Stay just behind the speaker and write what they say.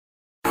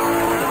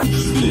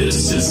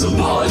This is a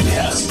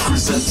podcast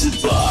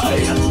presented by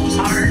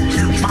Hard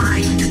to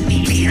Find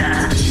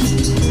Media.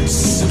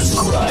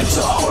 Subscribe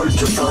to Hard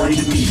to Find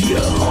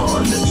Media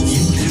on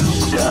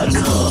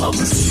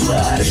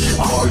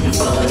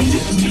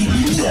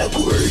youtube.com/HardToFindMedia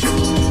Network.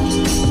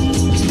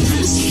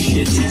 This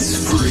shit is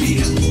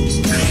free.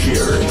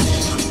 Share it.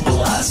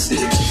 Blast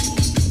it.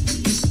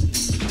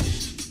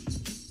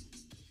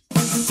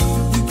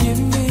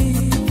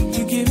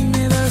 You give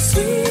me the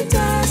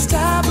sweetest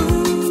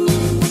taboo.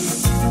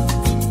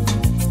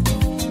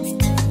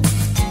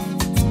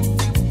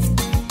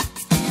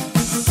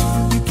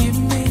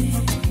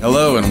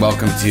 Hello and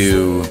welcome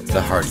to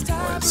The Hardy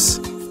Boys,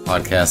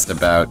 podcast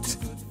about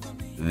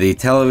the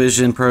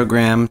television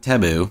program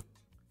Taboo,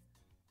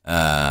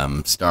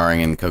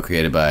 starring and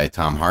co-created by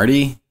Tom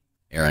Hardy,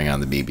 airing on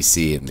the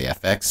BBC and the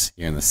FX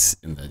here in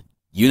the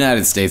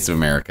United States of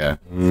America.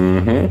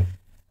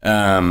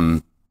 Mm-hmm.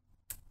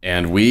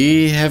 And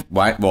we have,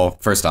 well,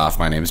 first off,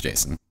 my name is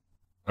Jason.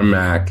 I'm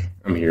Mac.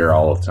 I'm here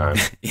all the time.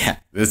 Yeah,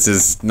 this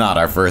is not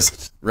our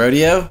first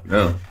rodeo.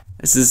 No.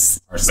 This is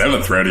Our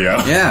seventh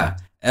rodeo. yeah,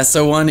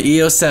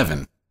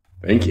 S1x07.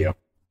 Thank you.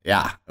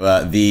 Yeah,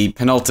 the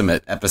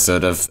penultimate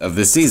episode of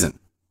this season.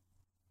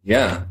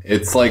 Yeah,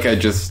 it's like I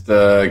just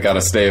got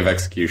a stay of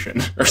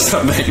execution or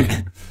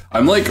something.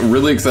 I'm like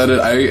really excited.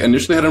 I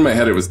initially had in my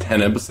head it was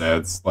 10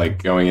 episodes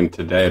like going in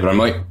today, but I'm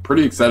like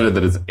pretty excited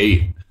that it's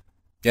 8.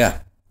 Yeah.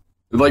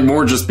 Like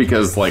more just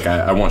because like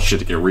I want shit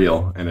to get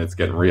real and it's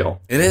getting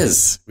real. It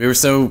is. We were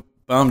so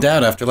bummed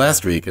out after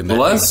last week. And The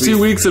last 2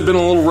 weeks have been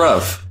a little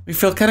rough. we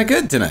feel kind of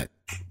good tonight.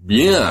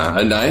 Yeah,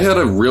 and I had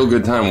a real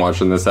good time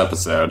watching this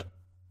episode.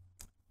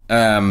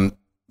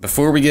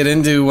 Before we get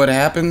into what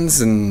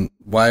happens and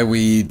why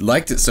we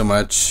liked it so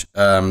much,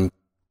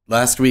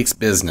 last week's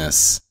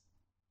business.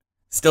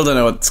 Still don't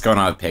know what's going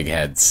on with pig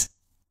heads.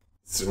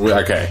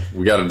 Okay,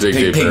 we got to dig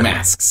deeper. Pig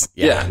masks.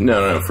 Yeah,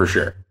 no, for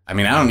sure. I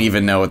mean, I don't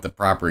even know what the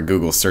proper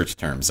Google search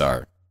terms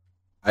are.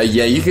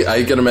 Yeah,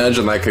 I can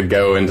imagine that could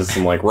go into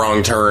some like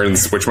wrong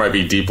turns, which might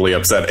be deeply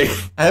upsetting.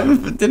 I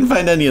didn't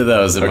find any of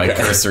those in my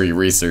Okay. cursory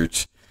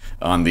research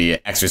on the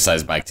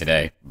exercise bike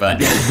today.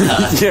 But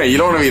Yeah, you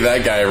don't want to be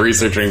that guy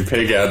researching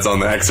pig ads on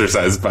the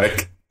exercise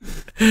bike.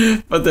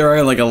 but there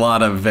are like a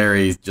lot of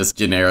very just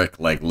generic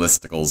like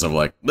listicles of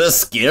like the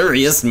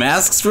scariest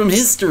masks from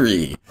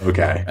history.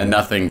 Okay. And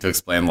nothing to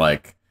explain,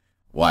 like,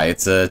 why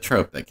it's a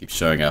trope that keeps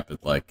showing up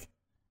at, like,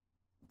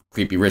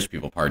 creepy rich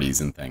people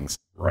parties and things.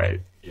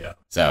 Right. Yeah.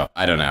 So,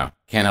 I don't know.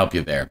 Can't help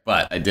you there.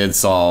 But I did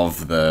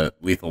solve the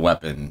Lethal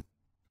Weapon.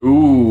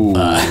 Ooh.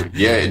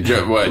 Yeah.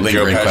 Joe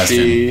lingering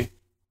Pesci?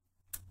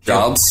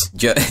 Jobs?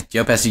 Joe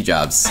Pesci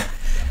jobs.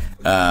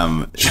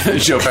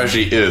 Joe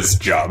Pesci is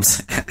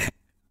Jobs.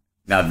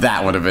 Now,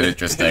 that would have been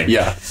interesting.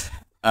 Yeah.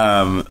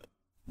 Joe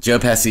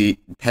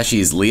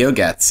Pesci's Leo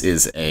Getz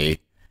is a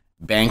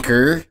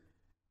banker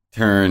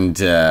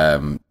turned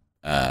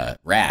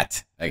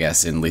rat, I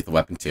guess, in Lethal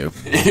Weapon 2.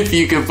 If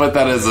you could put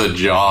that as a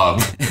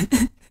job.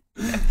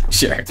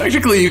 Sure.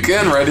 Technically, you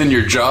can write in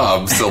your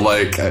job, so,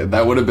 like,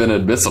 that would have been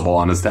admissible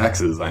on his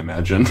taxes, I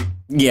imagine.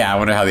 Yeah, I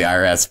wonder how the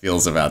IRS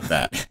feels about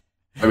that.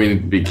 I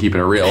mean, be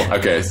keeping it real.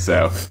 Okay,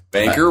 so,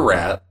 banker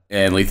rat.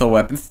 In Lethal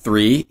Weapon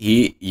 3,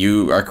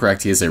 you are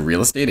correct, he is a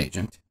real estate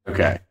agent.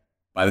 Okay.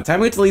 By the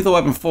time we get to Lethal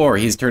Weapon 4,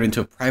 he's turned into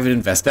a private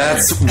investigator.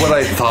 That's what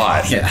I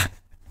thought. Yeah.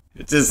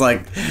 It's just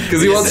like...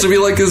 Because he wants to be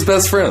like his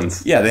best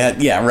friends.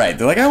 Yeah, right.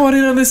 They're like, I want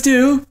in on this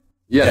too.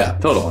 Yeah,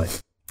 totally.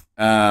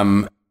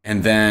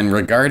 And then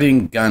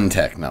regarding gun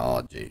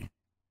technology.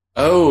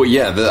 Oh,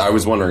 yeah, I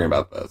was wondering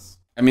about this.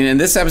 I mean, in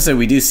this episode,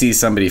 we do see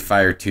somebody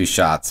fire 2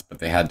 shots, but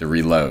they had to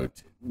reload.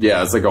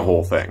 Yeah, it's like a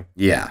whole thing.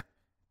 Yeah.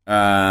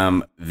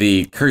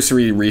 The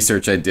cursory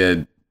research I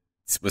did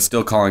was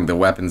still calling the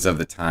weapons of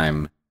the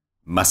time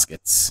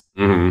muskets.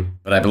 Mm-hmm.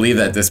 But I believe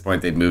that at this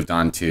point they'd moved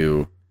on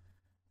to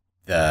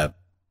the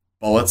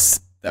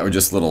bullets that were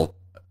just little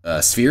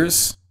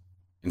spheres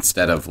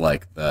instead of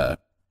like the,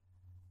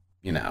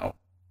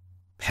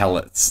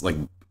 pellets, like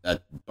a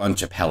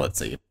bunch of pellets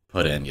that you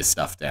put in, you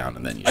stuff down,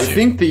 and then you shoot. I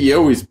think that you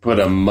always put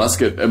a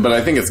musket, but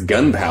I think it's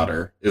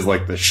gunpowder is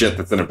like the shit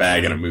that's in a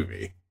bag in a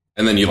movie.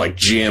 And then you like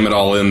jam it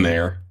all in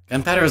there.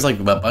 Gunpowder is like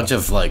a bunch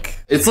of like...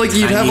 It's like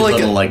you'd have like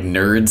little, like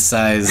nerd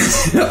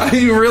size... I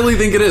really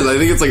think it is. I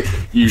think it's like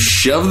you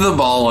shove the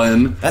ball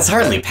in. That's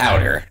hardly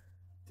powder.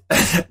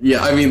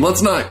 Yeah, I mean,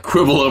 let's not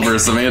quibble over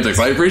semantics.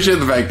 I appreciate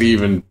the fact that you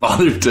even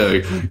bothered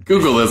to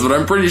Google this, but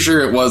I'm pretty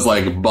sure it was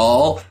like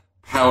ball,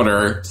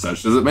 powder,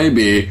 such as it may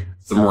be,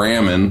 some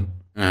ramming,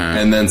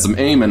 and then some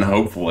aiming,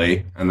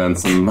 hopefully, and then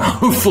some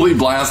hopefully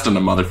blasting a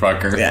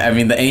motherfucker. Yeah, I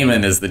mean, the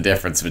aiming is the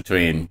difference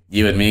between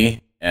you and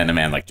me and a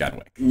man like John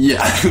Wick.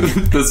 Yeah,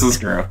 this is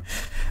true.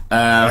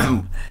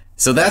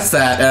 So that's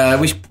that.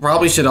 We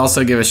probably should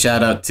also give a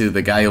shout out to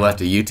the guy who left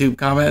a YouTube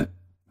comment.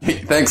 Hey,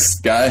 thanks,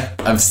 guy.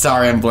 I'm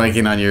sorry I'm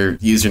blanking on your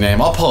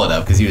username. I'll pull it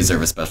up because you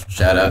deserve a special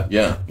shout out.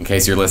 Yeah. In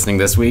case you're listening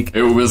this week.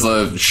 It was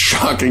a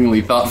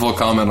shockingly thoughtful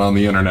comment on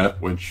the internet,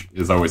 which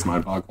is always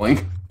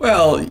mind-boggling.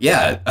 Well,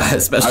 yeah,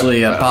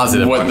 especially a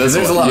positive one. Because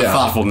there's a lot of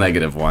thoughtful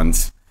negative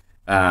ones.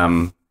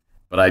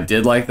 But I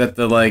did like that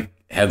the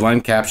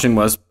headline caption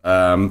was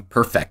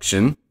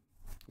perfection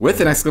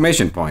with an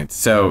exclamation point.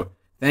 So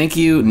thank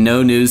you,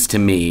 no news to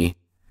me.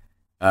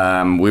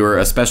 We were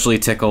especially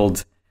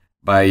tickled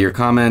by your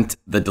comment.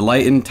 The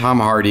delight in Tom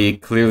Hardy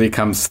clearly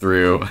comes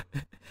through.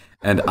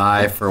 And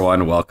I, for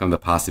one, welcome the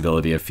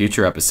possibility of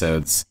future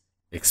episodes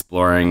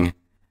exploring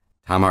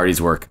Tom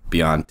Hardy's work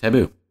beyond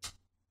Taboo.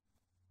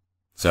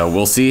 So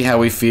we'll see how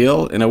we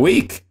feel in a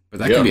week. But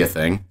that could be a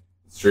thing.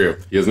 It's true.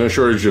 He has no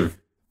shortage of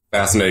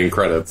fascinating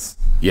credits.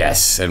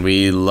 Yes, and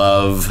we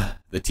love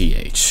the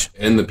TH.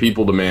 And the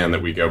people demand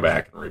that we go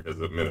back and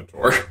revisit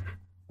Minotaur.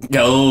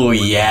 Oh,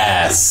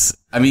 yes.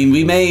 I mean,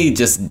 we may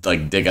just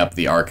dig up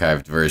the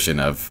archived version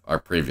of our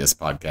previous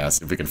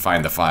podcast if we can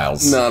find the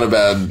files. Not a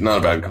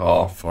bad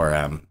call. For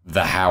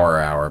the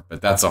Hauer Hour,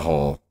 but that's a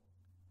whole...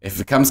 If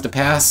it comes to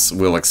pass,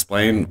 we'll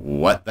explain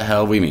what the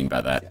hell we mean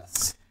by that.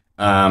 Yes.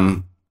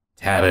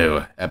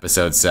 Taboo,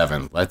 episode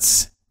 7.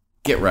 Let's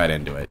get right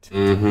into it.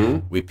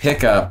 Mm-hmm. We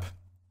pick up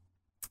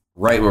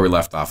right where we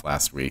left off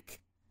last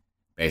week.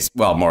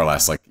 More or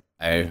less,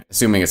 I'm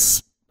assuming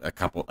it's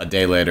a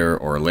day later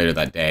or later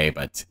that day,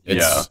 but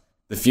it's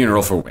the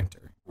funeral for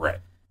Winter. Right.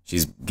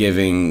 She's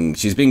being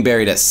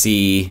buried at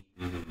sea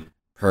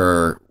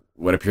per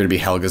what appear to be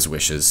Helga's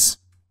wishes.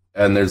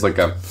 And there's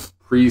a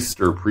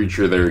priest or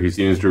preacher there who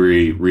seems to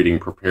be reading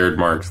prepared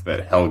marks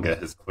that Helga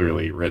has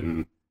clearly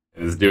written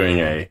and is doing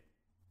a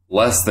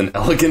less than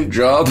elegant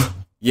job.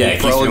 Yeah,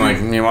 he's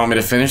being you want me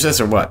to finish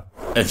this or what?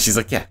 And she's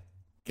like, yeah,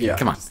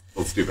 come on.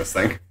 Let's do this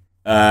thing.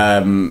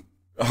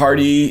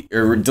 Hardy,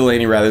 or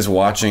Delaney rather, is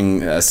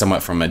watching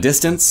somewhat from a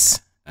distance.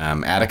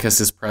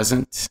 Atticus is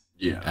present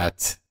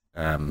at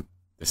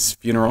this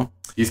funeral.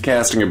 He's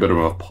casting a bit of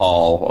a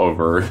pall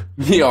over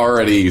the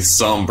already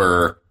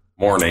somber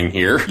morning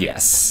here.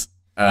 Yes.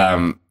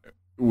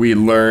 We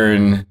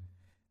learn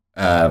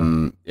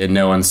in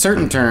no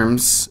uncertain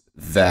terms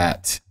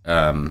that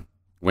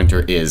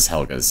Winter is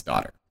Helga's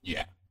daughter.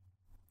 Yeah.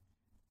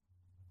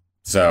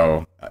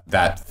 So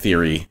that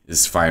theory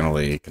is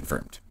finally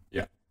confirmed.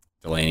 Yeah.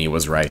 Delaney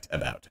was right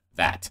about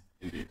that.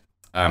 Indeed.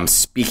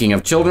 Speaking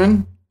of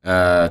children,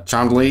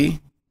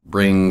 Chombley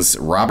brings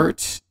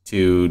Robert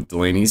to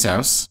Delaney's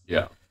house.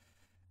 Yeah.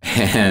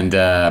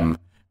 And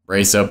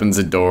Brace opens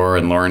a door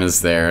and Lauren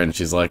is there and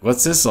she's like,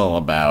 what's this all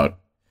about?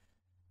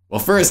 Well,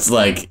 first,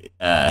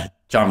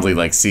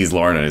 Chombley sees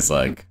Lauren and is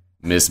like,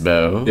 Miss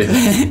Bo.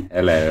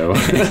 Hello.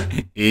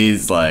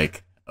 He's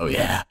like, oh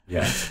yeah.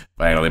 Yeah.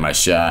 Finally my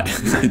shot.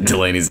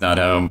 Delaney's not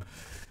home.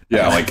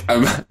 Yeah,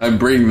 I'm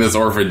bringing this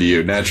orphan to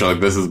you. Naturally,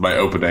 this is my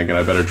opening and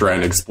I better try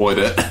and exploit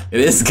it.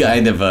 It is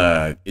kind of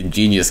a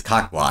ingenious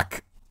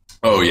cockblock.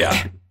 Oh,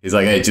 yeah. He's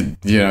like, hey,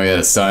 he had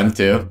a son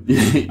too?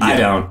 Yeah. I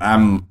don't.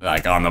 I'm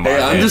on the market.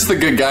 Hey, I'm just the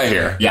good guy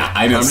here. Yeah,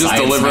 I know. I'm just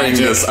delivering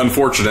this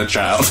unfortunate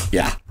child.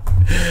 Yeah.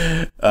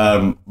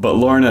 But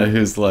Lorna,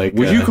 who's like...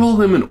 Would you call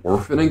him an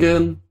orphan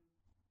again?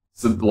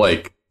 So,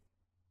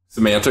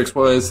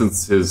 semantics-wise,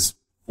 since his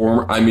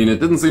former... I mean, it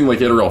didn't seem like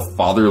he had a real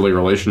fatherly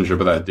relationship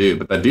with that dude,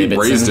 but that dude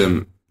raised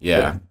him...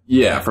 Yeah.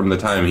 Yeah, from the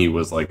time he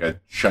was, a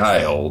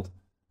child.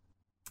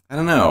 I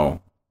don't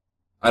know.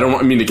 I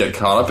don't mean to get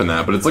caught up in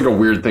that, but it's a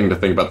weird thing to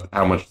think about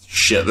how much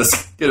shit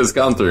this kid has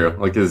gone through.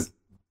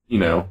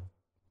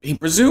 He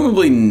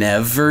presumably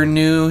never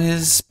knew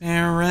his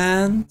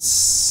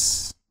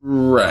parents.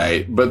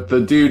 Right, but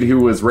the dude who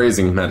was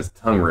raising him had his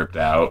tongue ripped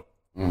out.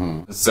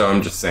 Mm-hmm. So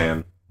I'm just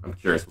saying, I'm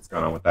curious what's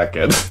going on with that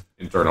kid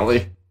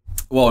internally.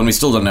 Well, and we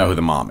still don't know who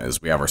the mom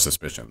is. We have our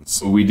suspicions.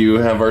 We do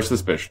have our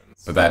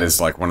suspicions. But that is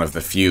one of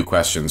the few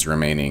questions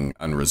remaining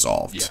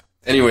unresolved. Yeah.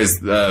 Anyways,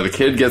 the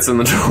kid gets in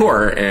the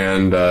door,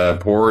 and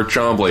poor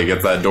Chombley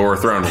gets that door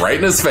thrown right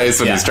in his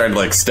face when he's trying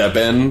to step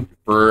in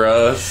for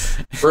a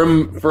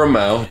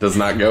mow. Does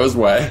not go his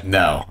way.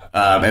 No,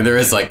 and there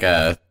is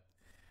a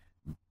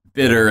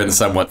bitter and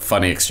somewhat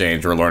funny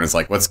exchange where Lorna's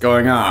like, "What's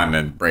going on?"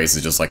 and Brace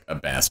is just like, "A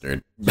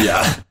bastard."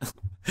 Yeah,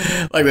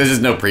 there's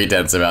just no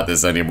pretense about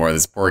this anymore.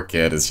 This poor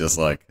kid is just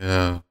like,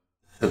 "Oh,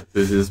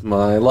 this is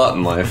my lot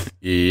in life.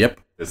 Yep,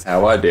 this is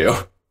how I do."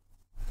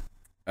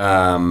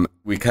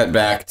 We cut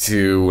back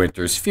to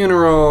Winter's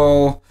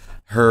funeral.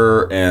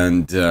 Her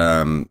and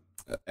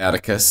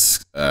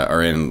Atticus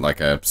are in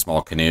a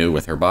small canoe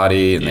with her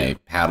body, and they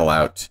paddle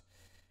out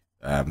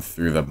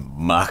through the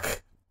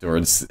muck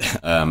towards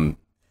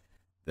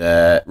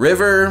the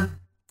river.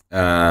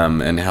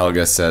 And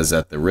Helga says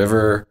that the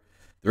river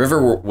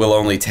will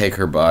only take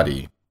her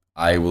body.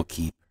 I will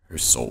keep her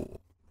soul.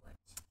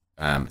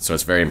 So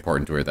it's very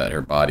important to her that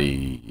her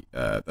body,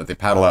 that they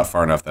paddle out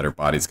far enough that her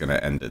body's going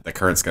to end it. The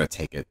current's going to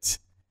take it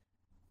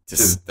to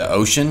the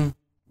ocean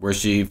where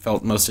she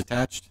felt most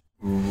attached.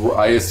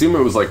 I assume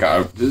it was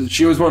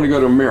she always wanted to go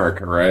to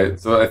America, right?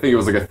 So I think it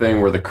was a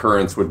thing where the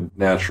currents would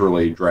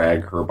naturally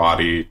drag her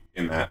body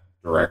in that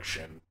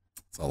direction.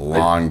 It's a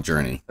long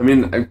journey. I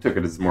mean, I took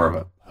it as more of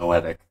a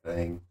poetic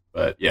thing,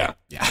 but yeah.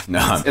 Yeah,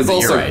 no, it's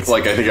also right.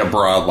 I think a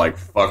broad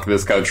fuck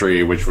this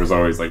country, which was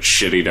always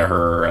shitty to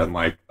her, and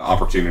the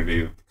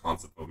opportunity that the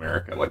concept of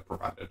America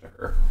provided to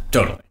her.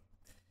 Totally.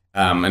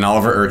 And all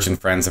of her urchin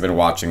friends have been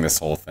watching this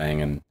whole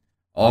thing, and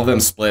all of them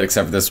split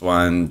except for this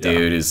one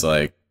dude who's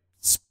like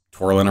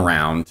twirling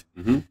around.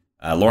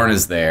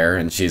 Lorna's there,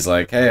 and she's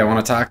like, "Hey, I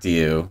want to talk to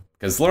you."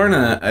 Because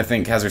Lorna, I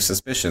think, has her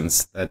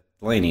suspicions that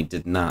Delaney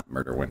did not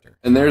murder Winter.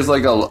 And there's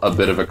like a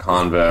bit of a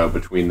convo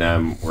between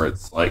them where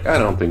it's like, I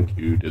don't think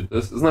you did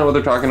this. Isn't that what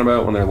they're talking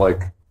about when they're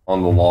like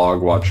on the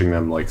log watching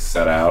them like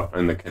set out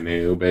in the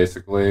canoe,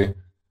 basically?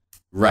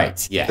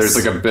 Right, yes. There's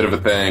like a bit of a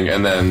thing.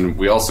 And then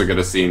we also get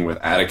a scene with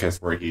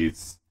Atticus where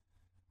he's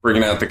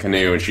bringing out the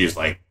canoe and she's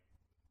like,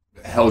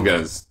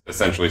 Helga's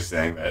essentially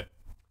saying that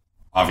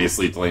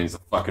obviously Delaney's a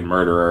fucking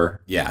murderer.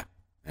 Yeah,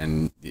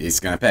 and he's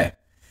going to pay.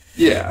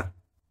 Yeah.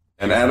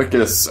 And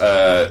Atticus,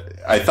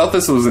 I thought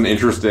this was an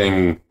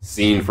interesting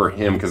scene for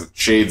him because it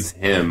shades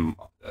him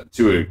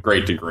to a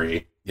great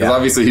degree. Because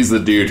obviously he's the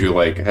dude who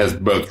like has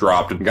both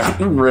dropped and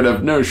gotten rid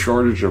of no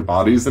shortage of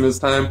bodies in his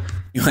time.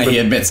 He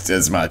admits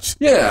as much.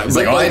 Yeah. He's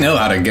like, I know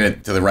how to get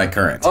it to the right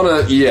current.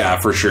 Yeah,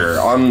 for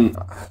sure. I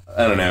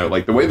don't know,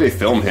 like the way they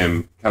film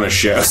him kind of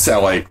shows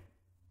how like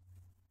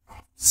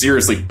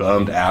seriously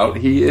bummed out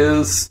he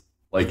is.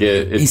 Like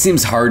he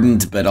seems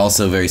hardened, but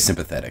also very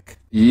sympathetic.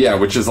 Yeah,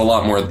 which is a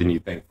lot more than you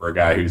think for a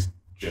guy who's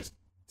just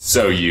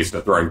so used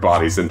to throwing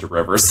bodies into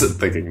rivers and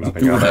thinking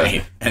nothing of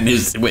it. And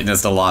he's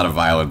witnessed a lot of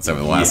violence over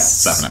the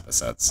last 7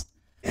 episodes.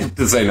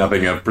 To say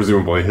nothing of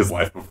presumably his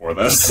life before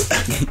this.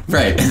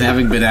 Right, and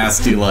having been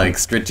asked to like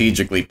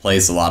strategically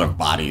place a lot of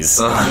bodies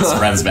on his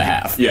friend's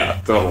behalf.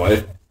 Yeah,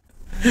 totally.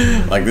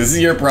 Like, this is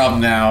your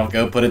problem now.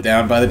 Go put it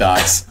down by the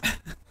docks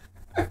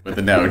with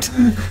a note.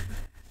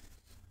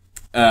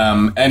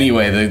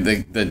 Anyway,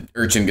 the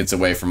urchin gets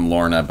away from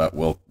Lorna, but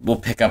we'll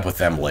pick up with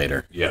them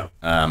later. Yeah.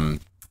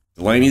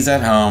 Delaney's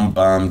at home,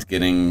 bummed,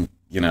 getting,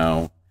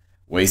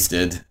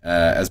 wasted,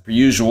 as per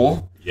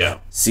usual. Yeah.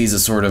 Sees a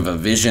sort of a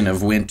vision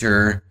of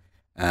Winter.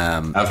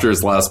 After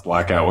his last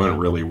blackout went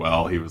really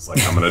well, he was like,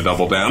 I'm going to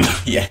double down.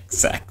 Yeah,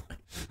 exactly.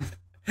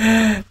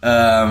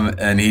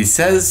 And he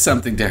says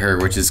something to her,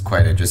 which is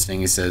quite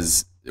interesting. He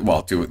says,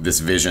 to this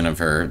vision of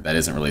her that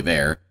isn't really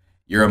there,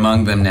 "You're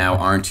among them now,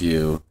 aren't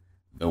you?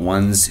 The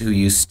ones who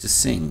used to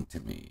sing to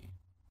me."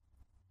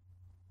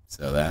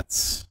 So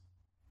that's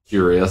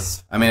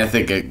curious. I mean, I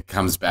think it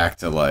comes back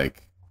to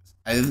like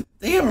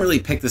they haven't really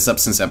picked this up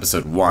since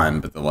episode 1,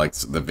 but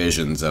the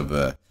visions of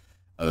the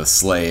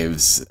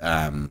slaves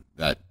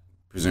that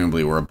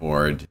presumably were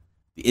aboard,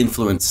 the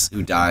influence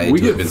who died.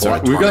 We've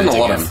gotten a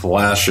lot of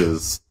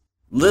flashes,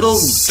 little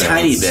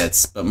tiny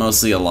bits, but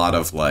mostly a lot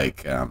of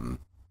like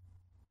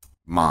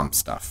mom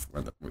stuff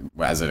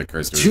as it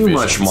occurs to too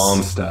much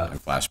mom stuff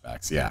and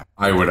flashbacks. Yeah,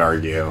 I would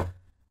argue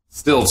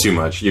still too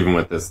much even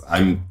with this.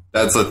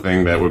 That's a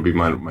thing that would be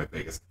my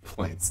biggest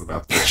complaints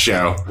about the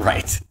show.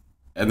 Right.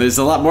 And there's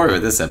a lot more of it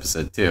this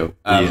episode too.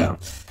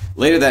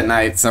 Later that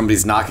night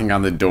somebody's knocking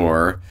on the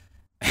door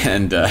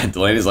and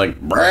Delaney's like,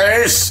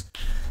 "Brace!"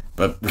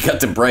 But we got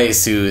to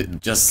Brace, who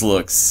just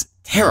looks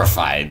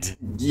terrified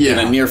in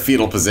a near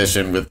fetal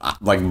position with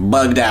like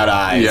bugged out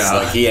eyes.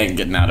 Like he ain't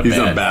getting out of bed.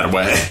 He's in a bad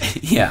way.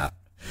 Yeah.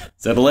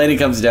 So Delaney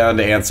comes down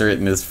to answer it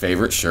in his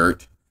favorite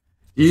shirt.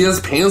 He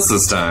has pants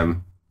this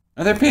time.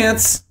 Are there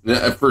pants?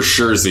 Yeah, for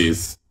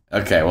surezies.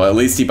 Okay, well, at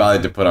least he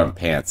bothered to put on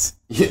pants.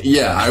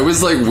 Yeah, I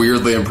was like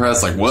weirdly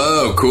impressed. Like,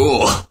 whoa,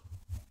 cool.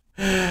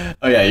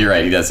 Oh yeah, you're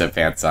right. He does have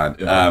pants on.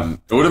 Yeah.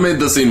 It would have made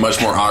the scene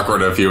much more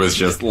awkward if he was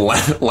just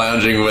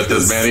lounging with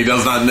this man he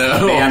does not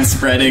know. Hand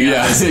spreading.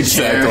 Yeah,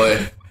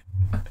 exactly.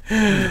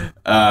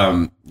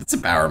 It's a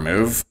power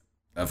move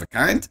of a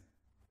kind.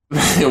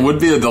 It would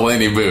be a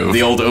Delaney move.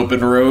 The old open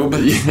robe.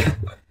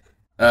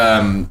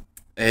 Yeah.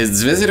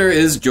 His visitor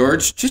is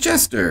George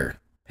Chichester,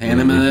 paying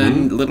him a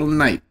little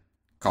night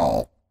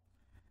call.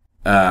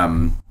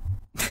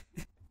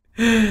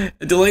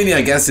 Delaney,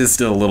 I guess, is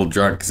still a little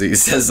drunk because he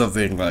says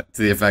something to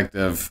the effect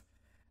of,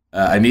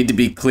 "I need to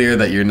be clear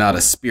that you're not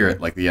a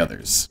spirit like the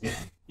others."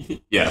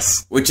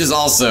 Yes. Which is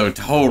also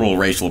total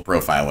racial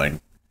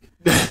profiling.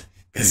 Because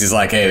he's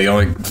like, "Hey, the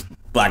only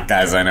black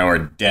guys I know are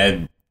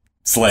dead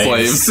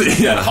slaves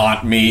that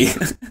haunt me."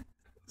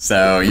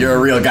 So you're a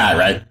real guy,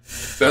 right?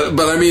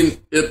 But I mean,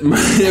 it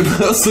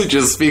mostly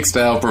just speaks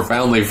to how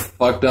profoundly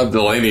fucked up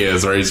Delaney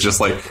is, where he's just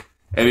like,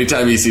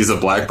 anytime he sees a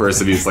black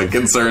person, he's like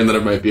concerned that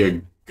it might be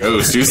a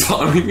ghost who's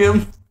haunting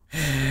him.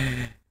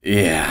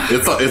 Yeah.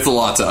 It's a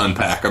lot to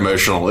unpack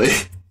emotionally.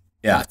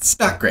 Yeah, it's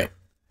not great.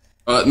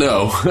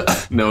 No.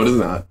 No, it is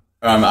not.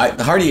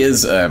 Hardy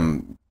is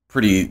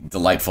pretty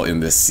delightful in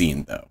this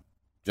scene, though.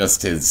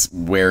 Just his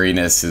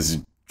wariness, his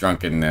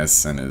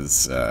drunkenness, and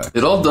his...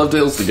 It all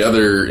dovetails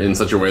together in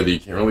such a way that you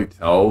can't really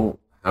tell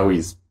how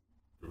he's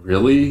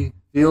really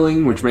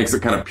feeling, which makes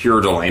it kind of pure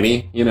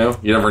Delaney, you know?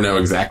 You never know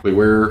exactly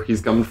where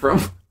he's coming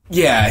from.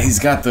 Yeah, he's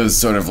got those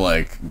sort of,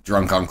 like,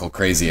 drunk uncle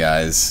crazy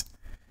eyes.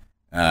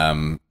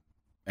 And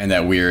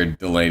that weird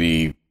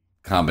Delaney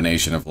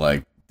combination of,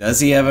 like, does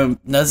he know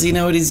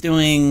what he's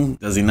doing?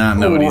 Does he not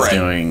know what he's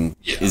doing?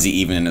 Yeah. Is he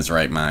even in his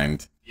right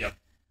mind? Yep.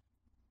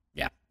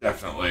 Yeah.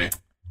 Definitely.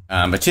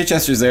 But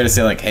Chichester's there to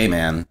say, like, hey,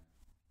 man,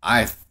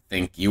 I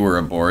think you were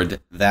aboard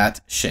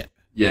that ship.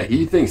 Yeah,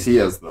 he thinks he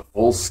has the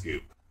full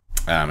scoop.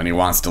 And he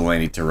wants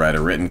Delaney to write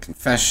a written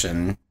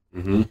confession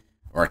Mm-hmm.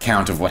 or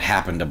account of what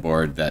happened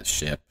aboard that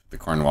ship, the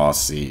Cornwall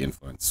Sea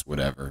influence,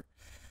 whatever,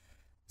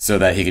 so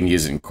that he can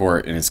use it in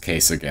court in his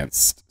case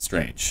against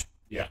Strange.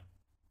 Yeah.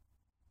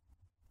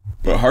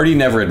 But Hardy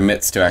never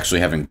admits to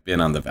actually having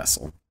been on the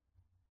vessel.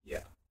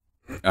 Yeah.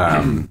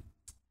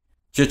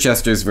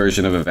 Chichester's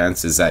version of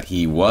events is that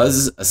he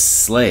was a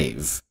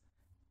slave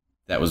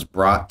that was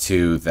brought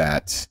to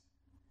that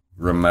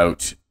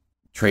remote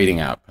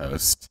trading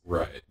outpost,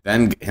 Right.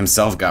 then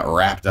himself got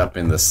wrapped up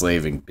in the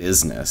slaving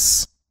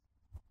business,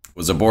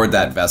 was aboard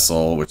that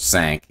vessel, which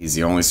sank. He's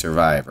the only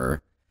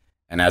survivor.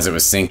 And as it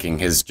was sinking,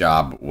 his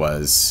job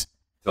was...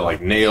 To,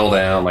 like, nail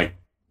down, like,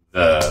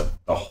 the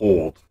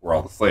hold where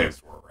all the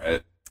slaves were,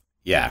 right?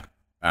 Yeah,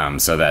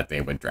 so that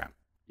they would drown.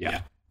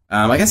 Yeah.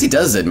 I guess he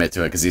does admit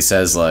to it, because he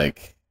says,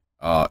 like,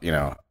 oh, you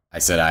know, I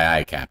said, aye,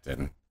 aye,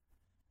 Captain.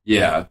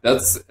 Yeah,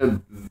 that's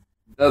the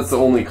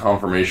only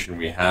confirmation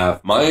we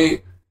have.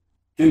 My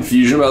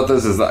confusion about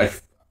this is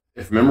that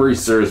if memory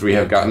serves, we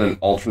have gotten an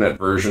alternate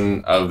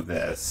version of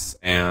this,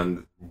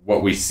 and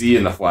what we see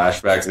in the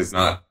flashbacks is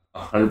not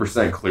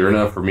 100% clear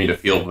enough for me to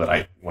feel that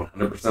I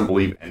 100%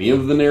 believe any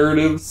of the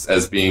narratives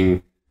as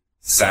being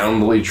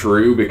soundly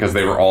true, because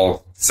they were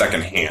all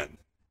secondhand.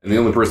 And the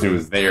only person who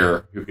was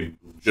there who could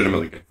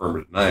legitimately confirm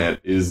or deny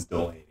it is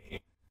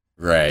Delaney.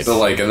 Right. So,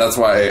 like, and that's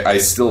why I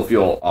still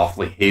feel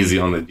awfully hazy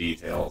on the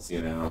details,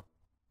 you know?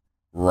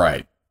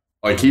 Right.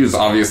 Like, he was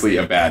obviously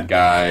a bad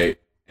guy,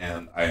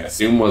 and I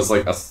assume was,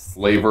 like, a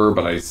slaver,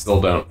 but I still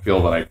don't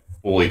feel that I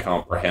fully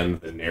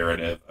comprehend the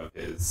narrative of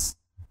his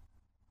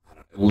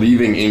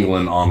leaving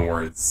England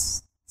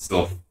onwards.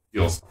 Still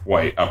feels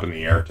quite up in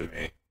the air to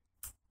me.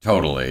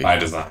 Totally. By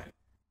design.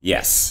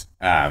 Yes.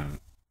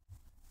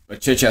 But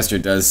Chichester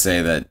does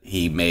say that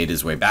he made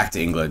his way back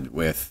to England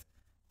with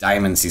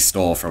diamonds he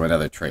stole from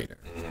another trader.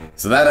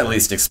 So that at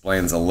least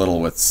explains a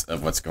little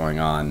of what's going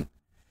on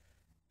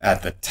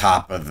at the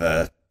top of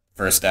the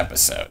first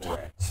episode.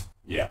 Right.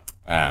 Yeah.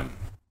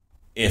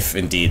 If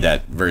indeed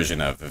that version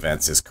of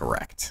events is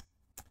correct.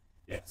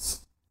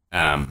 Yes.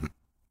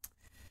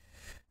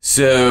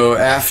 So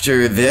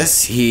after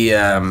this, he's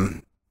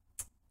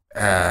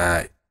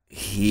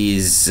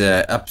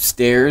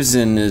upstairs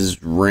in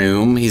his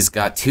room. He's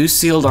got 2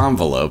 sealed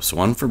envelopes,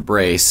 one for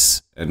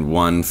Brace and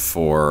one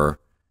for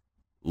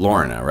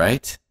Lorna,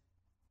 right?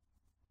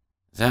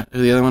 Is that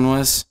who the other one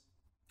was?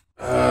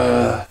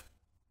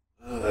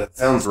 That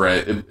sounds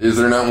right. Is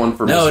there not one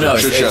for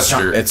Mr.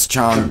 Chichester? It's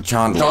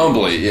Chombley.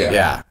 Chombley, yeah.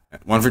 Yeah,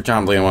 one for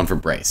Chombley and one for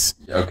Brace.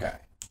 Okay.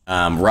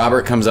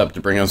 Robert comes up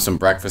to bring him some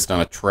breakfast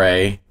on a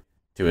tray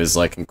to his,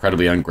 like,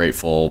 incredibly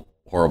ungrateful,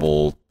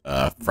 horrible,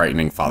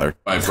 frightening father.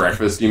 By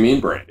breakfast, you mean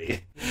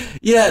brandy?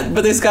 Yeah,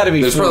 but there's got to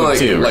be There's food probably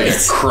too, like right?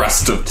 a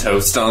crust of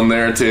toast on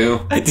there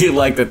too. I do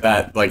like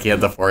that like he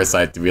had the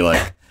foresight to be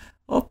like,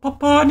 oh,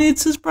 Papa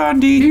needs his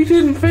brandy. He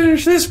didn't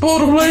finish this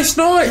bottle last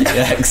night.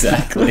 Yeah,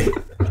 exactly.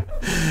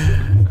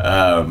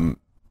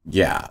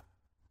 Yeah.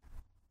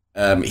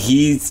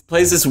 He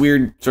plays this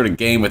weird sort of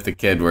game with the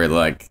kid where,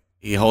 like,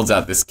 he holds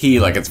out this key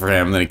like it's for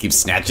him, and then he keeps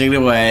snatching it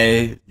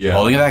away,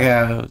 holding it back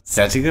out,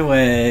 snatching it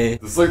away.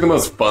 This is like the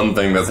most fun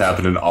thing that's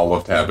happened in all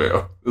of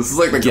Taboo. This is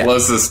like the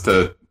closest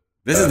to...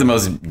 This is the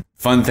most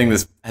fun thing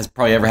this has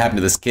probably ever happened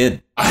to this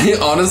kid. I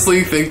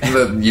honestly think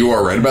that you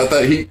are right about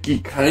that. He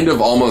kind of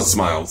almost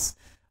smiles.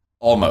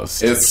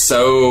 Almost. It's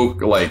so,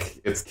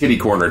 like, it's kitty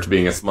corner to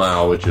being a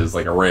smile, which is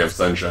like a ray of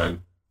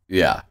sunshine.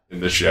 Yeah. In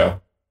this show.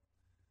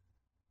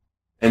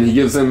 And he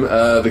gives him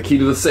the key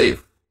to the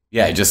safe.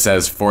 Yeah, he just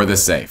says, for the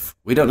safe.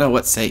 We don't know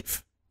what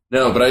safe.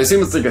 No, but I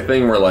assume it's like a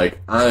thing where, like,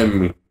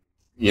 I'm,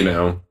 you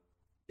know,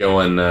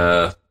 going,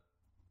 a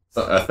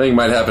thing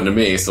might happen to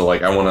me, so,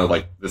 like, I want to,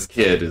 like, this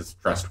kid is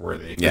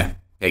trustworthy. Yeah.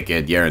 Hey,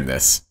 kid, you're in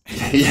this.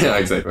 Yeah,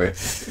 exactly.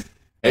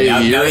 Hey,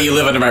 now that you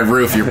live under my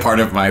roof, you're part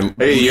of my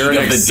Hey, you're an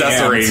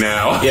accessory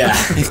now. Yeah,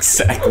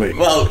 exactly.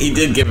 Well, he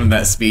did give him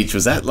that speech.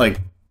 Was that,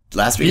 like,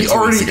 last week? He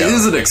already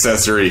is an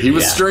accessory. He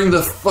was stirring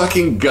the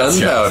fucking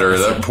gunpowder,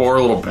 that poor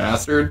little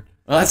bastard.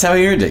 Well, that's how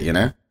he earned it, you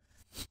know?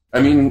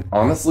 I mean,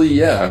 honestly,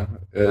 yeah.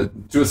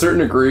 To a certain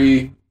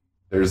degree,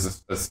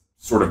 there's a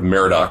sort of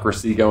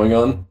meritocracy going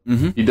on.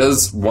 Mm-hmm. He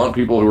does want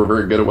people who are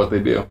very good at what they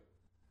do.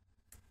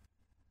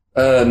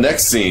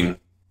 Next scene.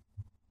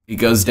 He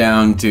goes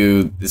down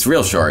to, it's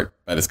real short,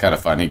 but it's kind of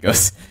fun. He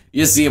goes,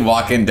 you just see him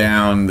walking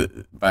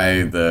down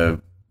by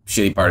the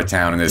shitty part of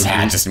town, and his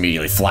hat just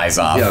immediately flies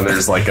off. Yeah,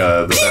 there's like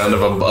the sound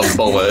of a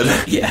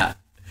bullet. Yeah.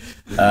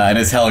 And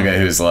it's Helga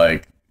who's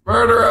like,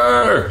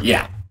 murderer!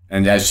 Yeah.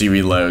 And as she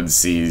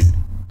reloads,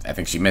 I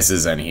think she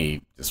misses, and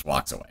he just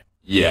walks away.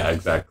 Yeah,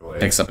 exactly.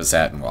 Picks up his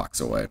hat and walks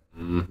away.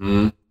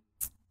 Mm-hmm.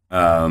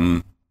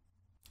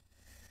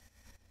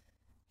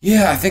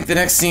 Yeah, I think the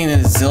next scene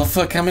is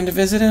Zilpha coming to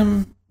visit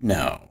him.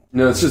 No,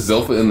 it's just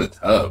Zilpha in the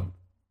tub.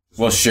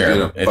 Well,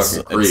 sure.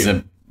 It's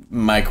a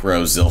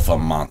micro Zilpha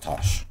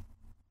montage.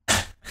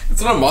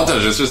 It's not a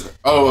montage. It's just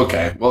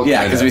okay. Well,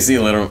 yeah, because we see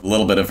a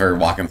little bit of her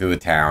walking through the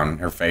town.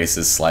 Her face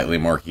is slightly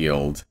more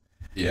healed.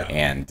 Yeah,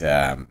 and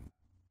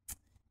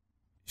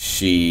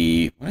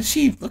what is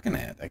she looking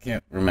at? I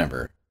can't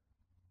remember.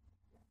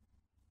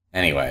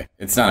 Anyway,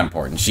 it's not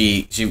important.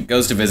 She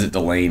goes to visit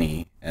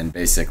Delaney and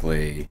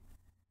basically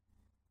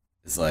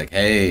is like,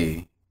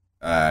 hey,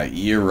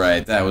 you're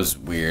right. That was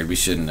weird. We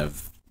shouldn't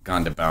have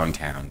gone to Bone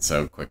Town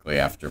so quickly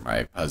after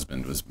my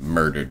husband was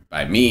murdered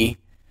by me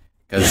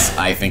because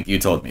I think you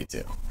told me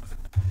to.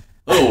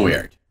 A little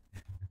weird.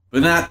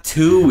 But not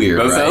too weird,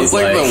 That right? sounds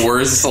like the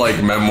worst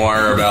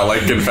memoir about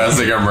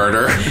confessing a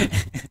murder.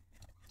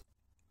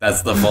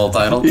 That's the full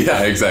title?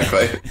 Yeah,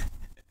 exactly.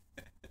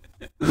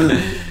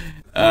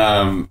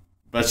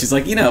 But she's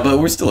like, but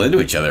we're still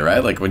into each other,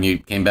 right? Like when you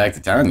came back to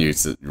town, you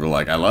were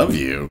like, I love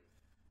you.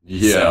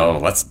 Yeah. So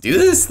let's do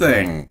this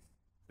thing.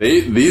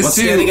 These What's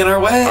two getting in our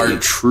way? are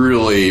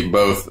truly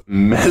both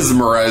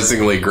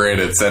mesmerizingly great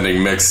at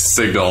sending mixed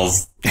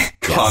signals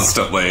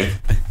constantly.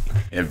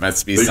 It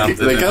must be They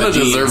something. kind of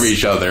deserve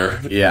each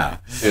other. Yeah.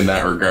 In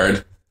that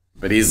regard.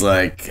 But he's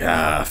like,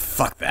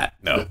 fuck that.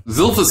 No.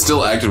 Zilpha's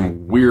still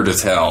acting weird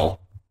as hell.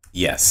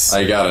 Yes.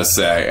 I gotta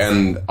say.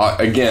 And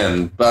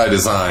again, by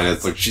design,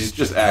 it's like she's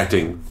just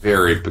acting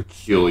very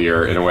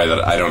peculiar in a way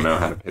that I don't know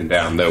how to pin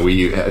down. Though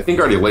I think,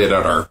 already laid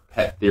out our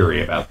pet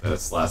theory about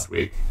this last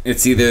week.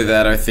 It's either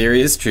that our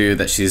theory is true,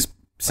 that she's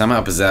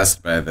somehow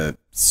possessed by the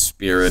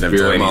spirit of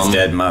Delaney's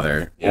dead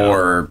mother,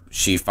 or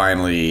she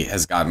finally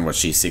has gotten what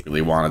she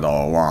secretly wanted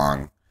all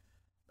along.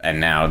 And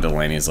now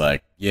Delaney's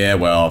like, yeah,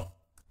 well,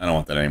 I don't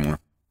want that anymore.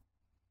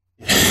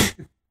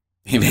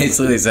 He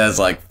basically says,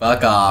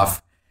 fuck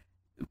off.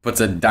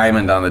 Puts a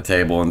diamond on the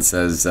table and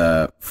says,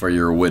 for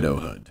your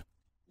widowhood.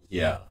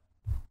 Yeah.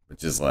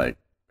 Which is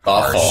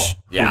thoughtful. harsh.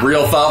 Yeah.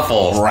 Real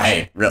thoughtful.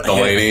 Right. Really.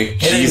 Delaney.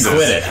 Hit it and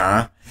quit it,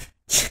 huh?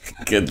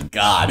 Good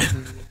God.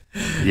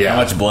 Yeah. How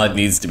much blood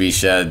needs to be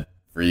shed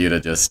for you to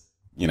just,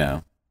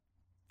 Yeah.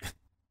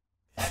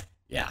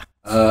 Yeah,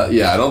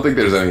 I don't think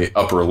there's any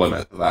upper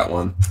limit to that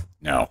one.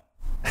 No.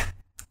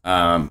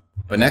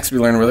 But next we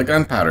learn where the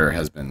gunpowder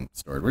has been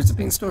stored. Where's it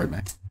being stored,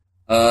 Mac?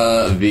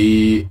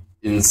 The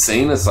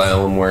insane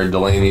asylum where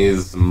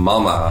Delaney's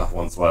mama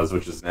once was,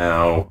 which is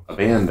now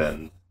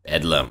abandoned.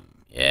 Bedlam,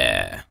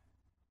 yeah.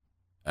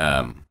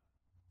 And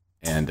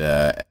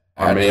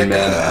our main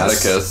man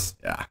Atticus.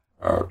 Yeah.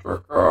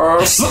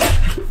 Atticus.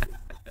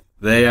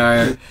 They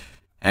are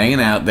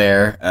hanging out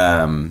there.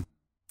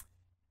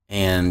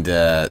 And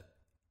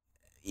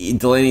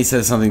Delaney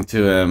says something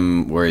to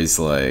him where he's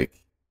like,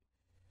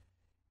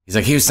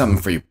 here's something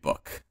for your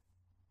book.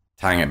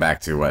 Tying it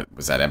back to what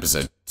was that,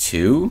 episode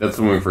 2? That's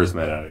when we first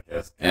met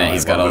Atticus. And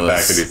he's got all the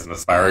this... fact that he's an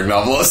aspiring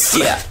novelist.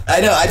 Yeah, I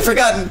know, I'd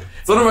forgotten.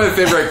 It's one of my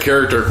favorite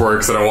character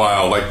quirks in a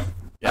while. I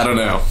don't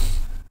know.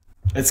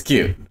 It's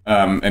cute.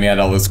 And he had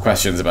all those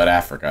questions about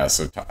Africa.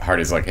 So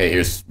Hardy's like, hey,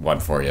 here's one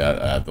for you.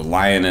 The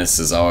lioness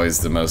is always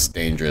the most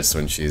dangerous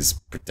when she's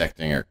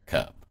protecting her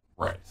cub.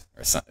 Right.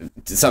 Or something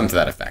to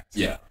that effect.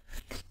 Yeah.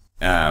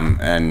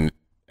 And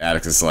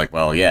Atticus is like,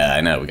 well, yeah, I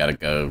know. We got to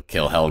go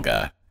kill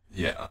Helga.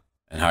 Yeah.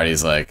 And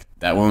Hardy's like,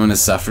 that woman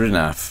has suffered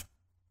enough.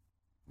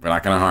 We're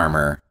not going to harm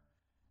her.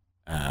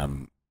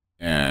 And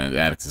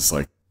Atticus is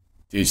like,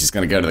 dude, she's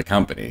going to go to the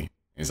company.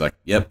 He's like,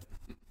 yep.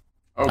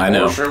 Oh, I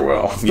know. Sure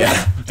will.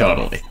 Yeah,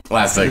 totally.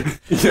 Classic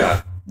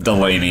Yeah.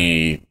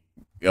 Delaney,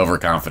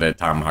 overconfident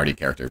Tom Hardy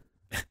character.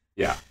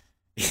 Yeah.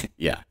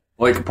 Yeah.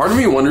 Part of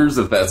me wonders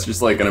if that's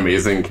just an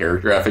amazing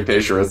character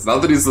affectation. It's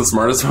not that he's the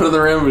smartest one in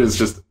the room, but it's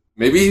just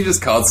maybe he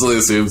just constantly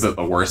assumes that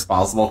the worst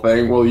possible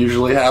thing will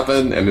usually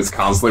happen and is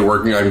constantly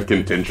working on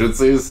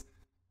contingencies.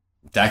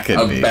 That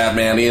could be a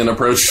Batmanian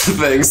approach to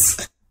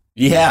things.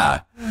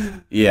 Yeah.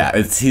 Yeah.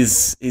 It's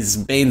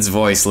his Bane's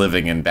voice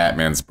living in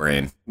Batman's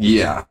brain.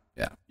 Yeah.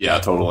 Yeah. Yeah,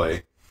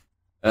 totally.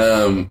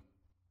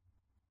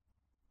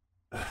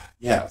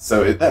 Yeah,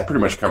 so that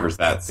pretty much covers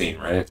that scene,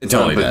 right? It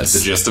totally does.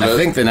 The gist of it? I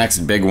think the next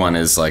big one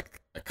is a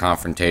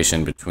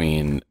confrontation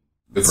between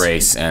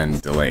Brace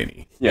and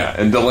Delaney. Yeah,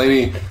 and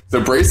Delaney...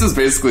 So Brace is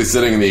basically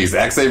sitting in the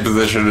exact same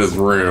position in his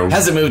room.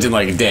 Hasn't moved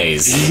in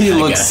days. He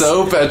looks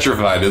so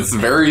petrified. It's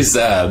very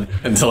sad.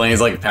 And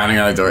Delaney's pounding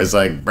on the door. He's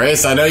like,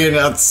 Brace, I know you're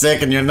not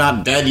sick and you're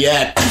not dead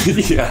yet.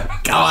 Yeah.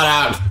 Come on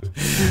out.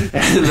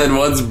 And then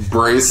once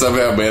Brace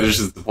somehow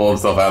manages to pull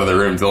himself out of the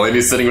room,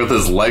 Delaney's sitting with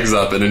his legs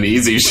up in an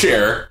easy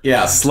chair.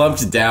 Yeah,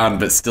 slumped down,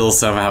 but still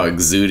somehow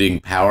exuding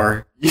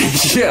power.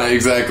 Yeah,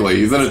 exactly.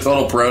 He's in a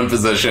total prone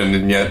position,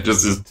 and yet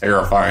just is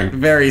terrifying.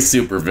 Very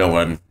super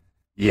villain.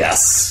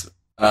 Yes.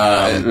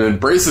 And then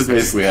Brace is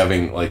basically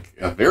having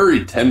a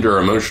very tender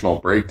emotional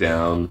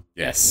breakdown.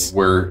 Yes.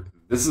 Where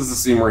this is the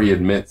scene where he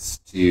admits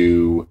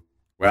to...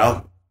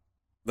 Well,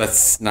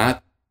 let's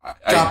not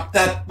drop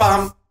that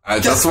bomb.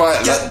 That's why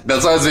I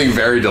was being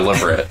very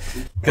deliberate.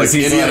 Like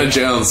Indiana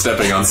Jones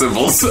stepping on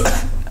cymbals.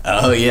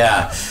 Oh,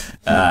 yeah.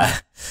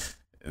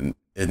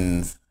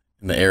 In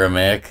the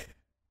Aramaic.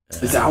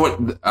 Is that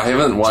what... I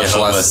haven't watched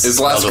Last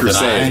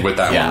Crusade with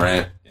that one,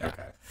 right? Yeah.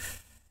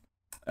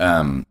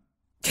 Okay.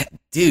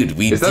 Dude,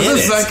 we did it.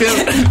 Is that the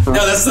second?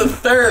 No, that's the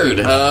third.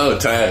 Oh,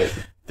 tight.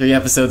 3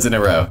 episodes in a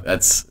row.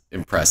 That's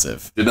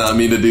impressive. Did not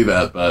mean to do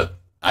that, but...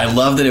 I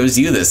love that it was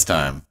you this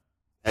time.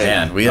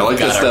 Man, we I like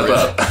to got step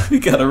up. we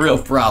got a real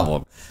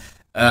problem.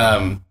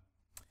 But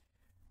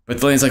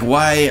Delaney's like,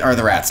 why are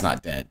the rats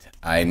not dead?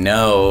 I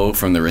know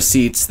from the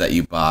receipts that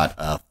you bought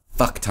a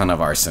fuck ton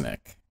of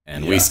arsenic,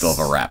 and we still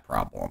have a rat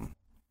problem.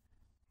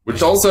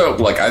 Which also,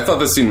 like, I thought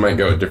this scene might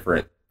go a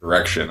different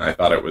direction. I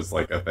thought it was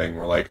like a thing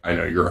where, like, I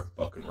know you're a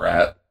fucking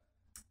rat.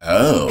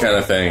 Oh. Kind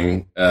of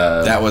thing.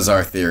 That was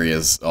our theory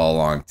all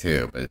along,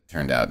 too, but it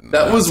turned out...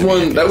 That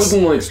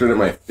wasn't, like, straight at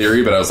my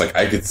theory, but I was like,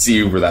 I could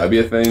see where that would be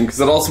a thing. Because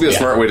it'd also be a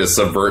smart way to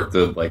subvert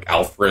the, like,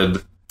 Alfred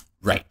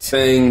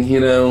thing, you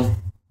know?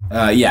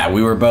 Yeah,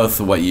 we were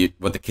both what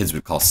the kids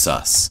would call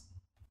sus.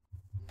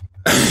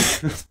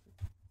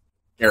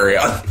 Carry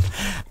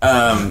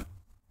on.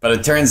 But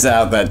it turns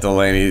out that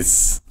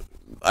Delaney's...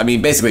 I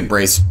mean, basically,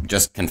 Brace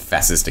just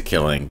confesses to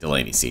killing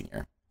Delaney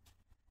Sr.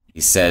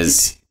 He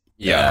says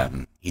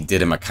he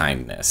did him a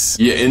kindness.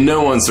 Yeah, in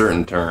no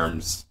uncertain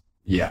terms.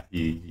 Yeah,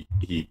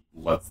 he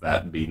lets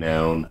that be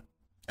known.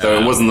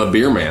 So it wasn't the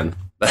beer man.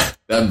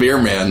 That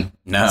beer man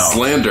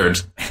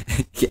slandered.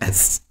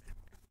 Yes.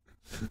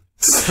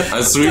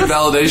 A sweet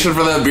validation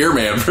for that beer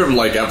man from,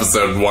 like,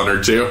 episode 1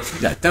 or 2.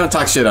 Yeah, don't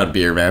talk shit on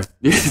beer man.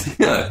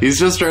 Yeah, he's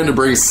just trying to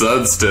bring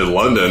suds to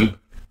London.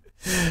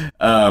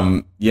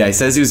 Yeah, he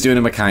says he was doing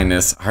him a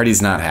kindness.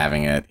 Hardy's not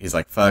having it. He's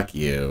like, fuck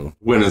you.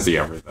 When is he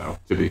ever, though,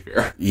 to be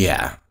fair?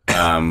 Yeah.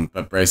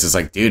 But Brace is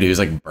like, dude, he was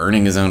like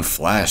burning his own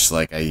flesh.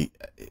 Like,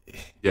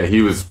 yeah,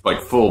 he was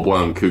like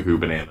full-blown cuckoo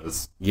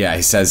bananas. Yeah,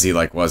 he says he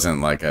like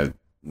wasn't like a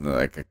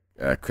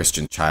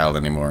Christian child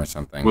anymore or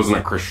something. Wasn't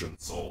a Christian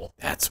soul.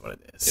 That's what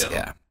it is.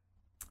 Yeah.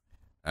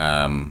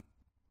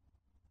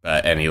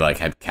 And he like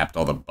had kept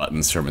all the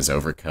buttons from his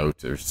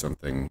overcoat or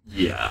something.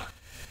 Yeah.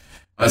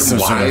 Some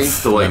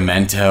sort of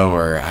memento,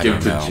 or I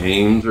don't know. Give to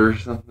James or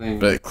something.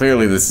 But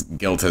clearly this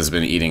guilt has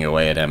been eating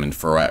away at him, and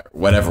for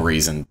whatever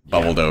reason,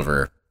 bubbled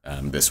over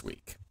this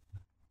week.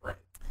 Right.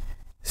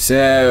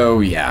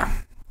 So, yeah.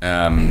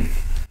 That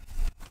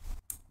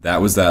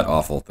was that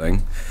awful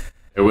thing.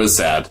 It was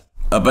sad.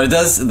 But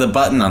the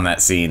button on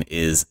that scene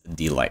is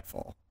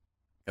delightful.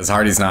 Because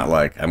Hardy's not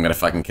like, I'm going to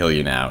fucking kill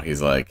you now.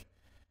 He's like,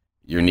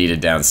 you're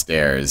needed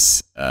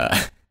downstairs.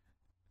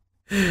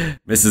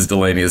 Mrs.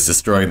 Delaney is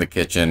destroying the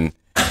kitchen.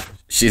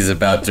 She's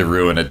about to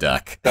ruin a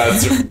duck.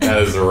 That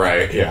is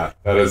right. Yeah,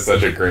 that is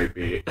such a great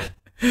beat.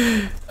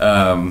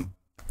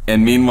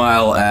 And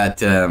meanwhile, at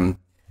the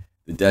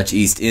Dutch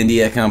East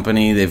India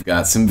Company, they've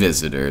got some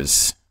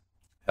visitors.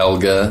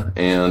 Helga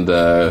and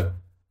do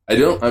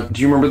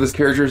you remember this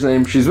character's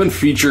name? She's been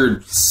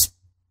featured.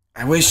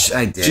 I wish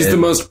I did. She's the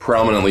most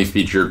prominently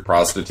featured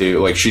prostitute.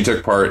 Like, she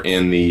took part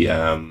in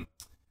the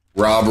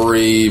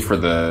robbery for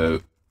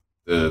the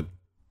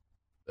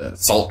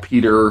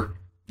saltpeter.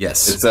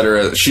 Yes.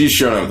 Etc. She's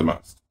shown up the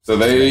most. So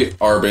they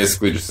are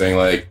basically just saying,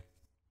 like,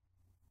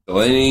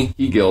 Delaney,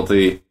 he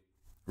guilty.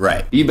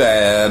 Right. He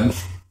bad.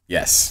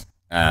 Yes.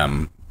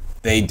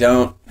 They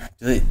don't...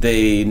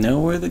 They know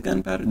where the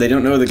gunpowder... They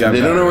don't know where the gunpowder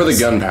is. They don't know where the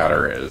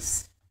gunpowder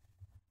is.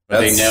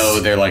 But they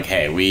know, they're like,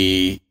 hey,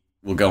 we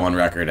will go on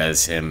record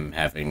as him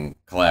having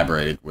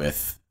collaborated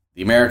with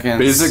the Americans.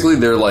 Basically,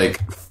 they're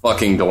like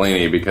fucking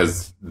Delaney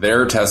because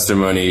their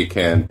testimony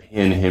can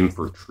pin him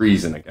for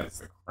treason against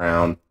the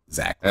crown.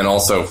 Exactly. And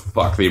also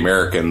fuck the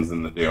Americans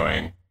in the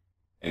doing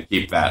and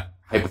keep that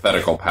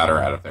hypothetical powder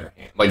out of their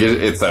hand. Like,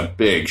 it's a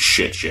big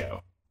shit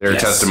show. Their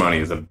testimony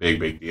is a big,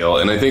 big deal.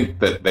 And I think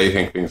that they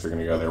think things are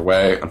going to go their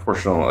way.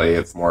 Unfortunately,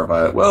 it's more of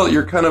a, well,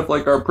 you're kind of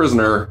like our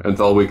prisoner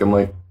until we can,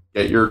 like,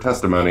 get your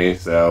testimony.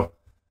 So,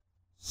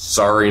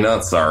 sorry,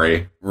 not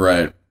sorry.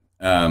 Right.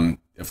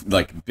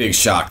 Like, big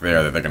shock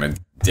there that they're going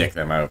to dick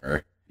them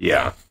over.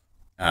 Yeah.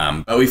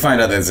 But we find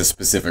out there's a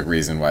specific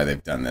reason why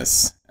they've done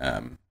this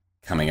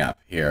coming up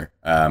here.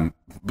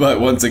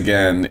 But once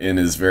again, in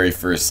his very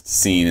first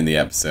scene in the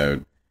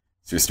episode,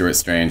 Sir Stuart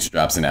Strange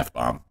drops an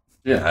F-bomb.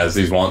 Yeah, as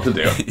he's wont to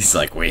do. He's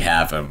like, we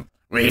have him.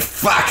 We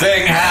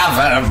fucking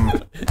have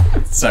him!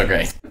 So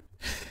great.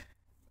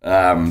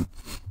 So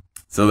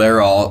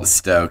they're all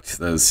stoked,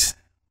 those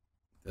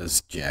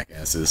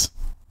jackasses.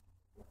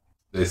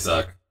 They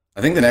suck.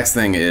 I think the next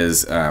thing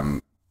is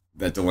that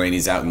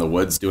Delaney's out in the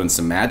woods doing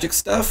some magic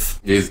stuff.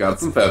 Yeah, he's got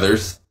some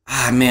feathers.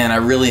 Man, I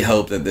really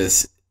hope that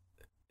this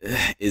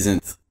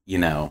isn't,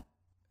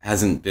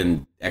 hasn't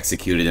been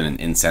executed in an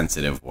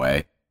insensitive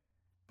way.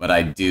 But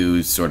I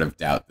do sort of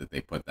doubt that they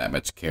put that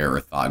much care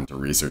or thought into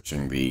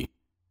researching the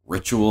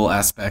ritual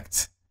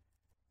aspect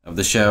of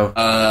the show.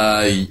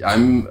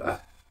 I'm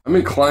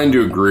inclined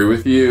to agree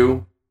with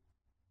you.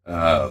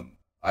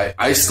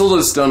 I still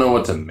just don't know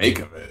what to make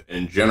of it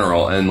in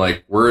general. And,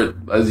 like, we're,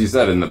 as you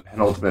said, in the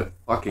penultimate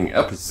fucking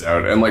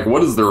episode. And, like,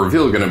 what is the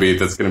reveal going to be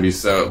that's going to be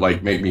so,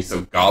 like, make me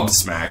so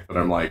gobsmacked that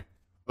I'm like,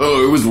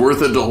 oh, it was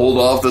worth it to hold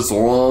off this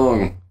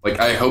long. Like,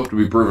 I hope to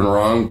be proven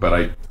wrong, but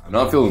I'm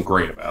not feeling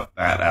great about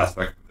that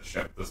aspect of the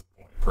show at this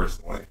point,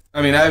 personally.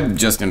 I mean, I'm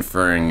just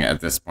inferring at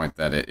this point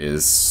that it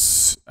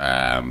is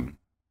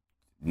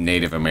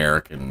Native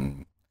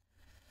American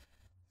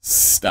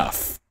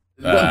stuff.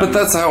 But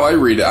that's how I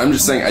read it. I'm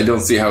just saying I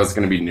don't see how it's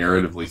going to be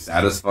narratively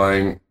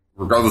satisfying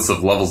regardless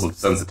of levels of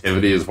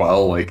sensitivity as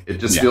well, like, it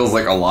just feels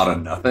like a lot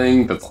of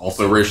nothing that's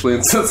also racially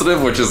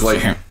insensitive, which is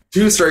like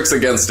two strikes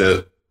against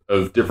it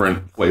of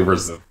different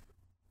flavors of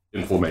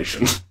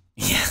inflammation.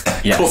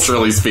 Yeah.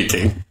 Culturally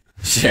speaking.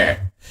 Sure.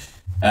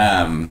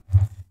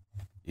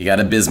 You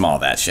gotta Bismol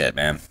that shit,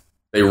 man.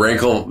 They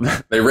rankle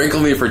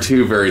me for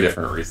two very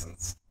different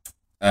reasons.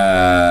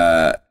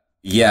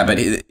 Yeah, but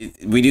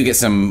we do get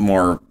some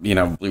more,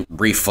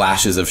 brief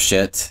flashes of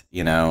shit,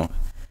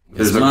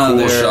 There's a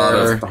cool shot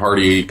of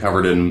Hardy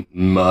covered in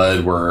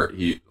mud, where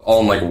he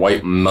all in like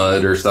white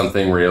mud or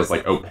something, where he has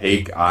like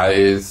opaque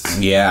eyes.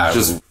 Yeah,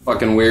 just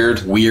fucking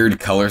weird. Weird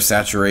color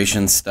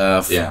saturation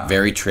stuff. Yeah,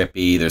 very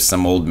trippy. There's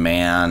some old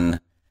man.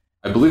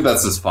 I believe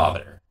that's his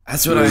father.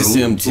 That's what I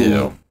assumed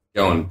too.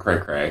 Going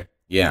cray-cray.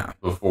 Yeah.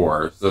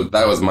 Before, so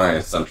that was my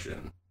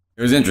assumption.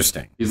 It was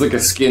interesting. He's like a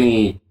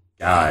skinny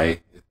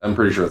guy. I'm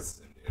pretty sure it's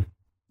the same dude.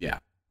 Yeah.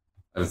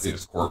 I haven't seen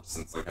his corpse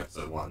since like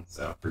episode 1,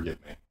 so forgive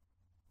me.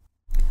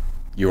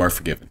 You are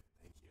forgiven.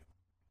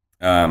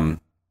 Thank you.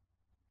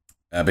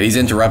 But he's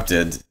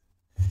interrupted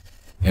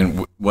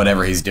in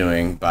whatever he's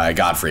doing by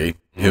Godfrey,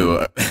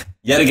 who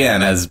yet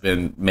again has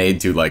been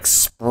made to like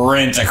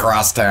sprint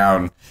across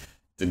town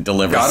to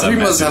deliver some message.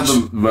 Godfrey must have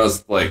the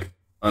most like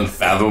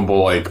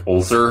unfathomable like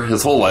ulcer.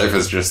 His whole life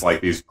is just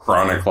like these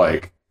chronic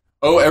like,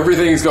 oh,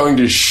 everything's going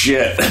to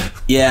shit.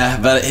 Yeah,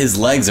 but his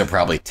legs are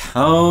probably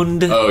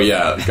toned. Oh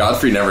yeah,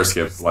 Godfrey never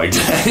skips leg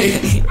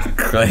day.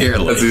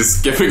 Clearly, as he's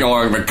skipping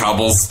along the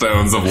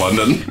cobblestones of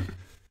London.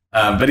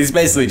 But he's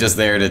basically just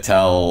there to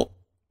tell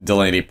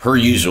Delaney, per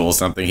usual,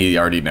 something he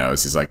already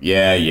knows. He's like,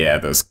 yeah,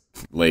 those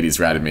ladies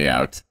ratted me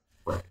out.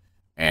 Right.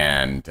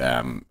 And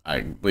I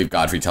believe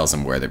Godfrey tells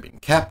him where they're being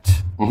kept.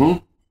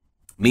 Mm-hmm.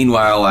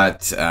 Meanwhile,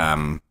 at,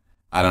 I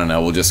don't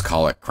know, we'll just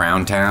call it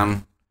Crown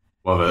Town.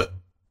 Love it.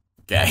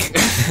 Okay.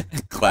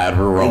 Glad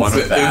we're rolling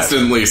with that.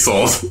 Instantly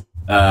sold.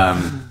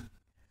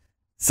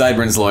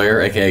 Sideburn's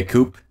lawyer, a.k.a.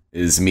 Coop,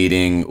 is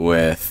meeting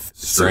with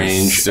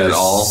Strange et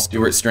al.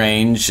 Stuart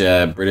Strange,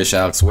 British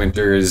Alex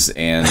Winters,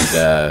 and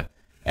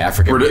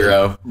African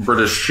Bureau.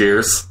 British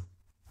Cheers.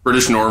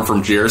 British Norm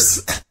from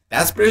Cheers.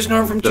 That's British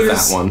Norm from Cheers? The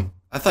fat one.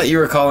 I thought you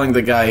were calling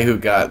the guy who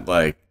got,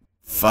 like,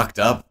 fucked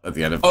up at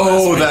the end of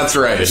Oh, that's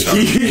right.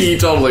 He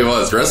totally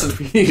was. Rest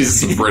in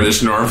peace,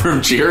 British Norm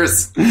from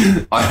Cheers.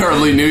 I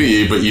hardly knew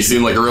you, but you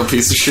seem like a real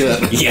piece of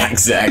shit. Yeah,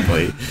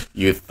 exactly.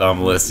 You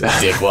thumbless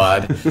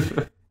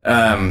dickwad.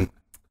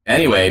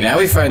 Anyway, now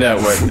we find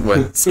out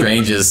what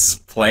Strange's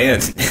plan.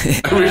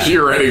 I wish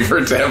you were ready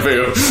for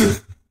Taboo.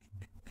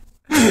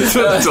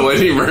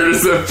 Delaney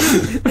murders him.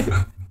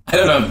 I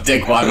don't know if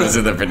dickwad was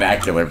in the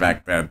vernacular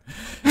back then.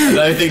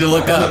 Another thing to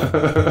look up.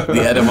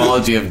 The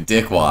etymology of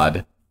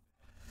dickwad.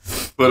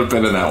 Put a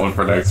pin in that one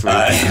for next week.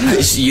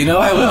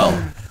 I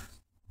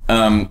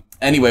will.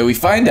 Anyway, we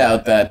find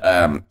out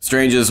that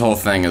Strange's whole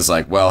thing is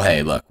like, well,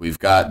 hey, look, we've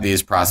got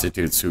these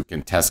prostitutes who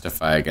can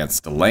testify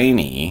against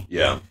Delaney.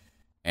 Yeah.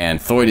 And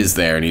Thoyd is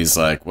there, and he's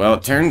like, well,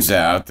 it turns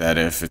out that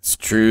if it's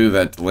true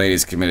that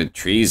Delaney's committed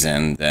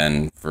treason,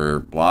 then for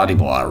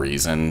blah-de-blah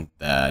reason,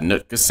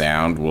 Nootka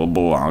Sound will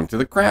belong to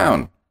the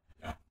Crown.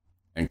 Yeah.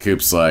 And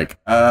Coop's like,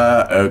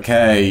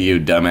 okay, you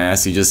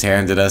dumbass, you just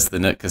handed us the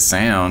Nootka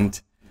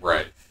Sound.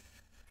 Right.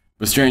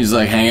 But Strange is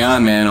like, hang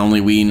on, man, only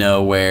we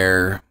know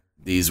where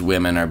these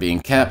women are being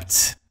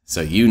kept,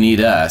 so you need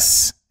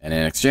us. And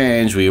in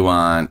exchange, we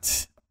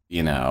want,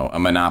 a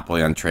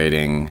monopoly on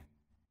trading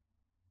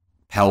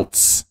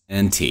pelts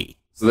and tea.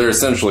 So they're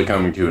essentially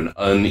coming to an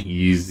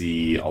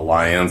uneasy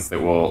alliance that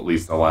will at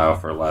least allow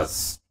for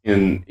less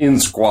in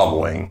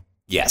squabbling.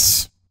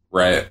 Yes.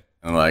 Right.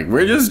 And like,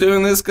 we're just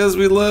doing this because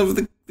we love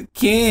the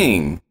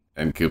king.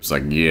 And Coop's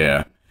like,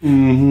 yeah.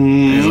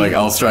 Mm-hmm. He's like,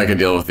 I'll strike a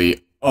deal with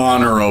the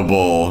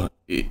honorable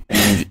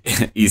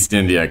East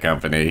India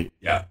Company.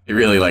 Yeah. It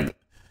really like...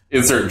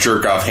 Insert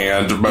jerk-off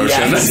hand motion,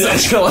 yeah,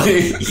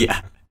 essentially.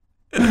 Yeah.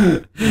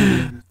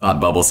 Thought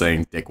bubble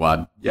saying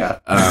dickwad. Yeah.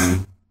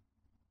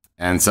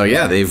 And so,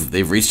 yeah,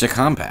 they've reached a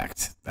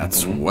compact.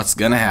 That's what's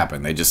going to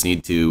happen. They just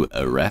need to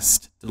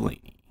arrest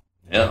Delaney.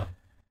 Yeah.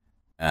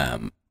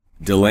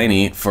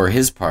 Delaney, for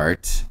his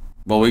part,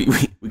 well, we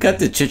got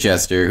to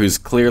Chichester, who's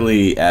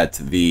clearly at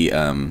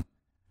the,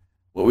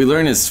 what we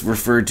learn is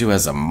referred to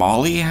as a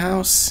Molly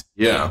house.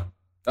 Yeah.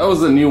 That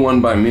was a new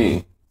one by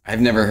me.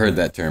 I've never heard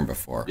that term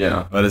before.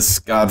 Yeah. But it's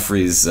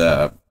Godfrey's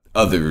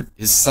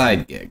his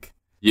side gig.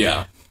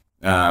 Yeah.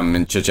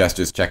 And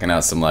Chichester's checking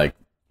out some, like,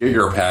 Gig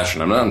or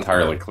passion. I'm not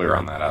entirely clear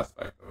on that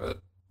aspect of it.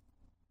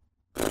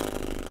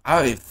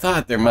 I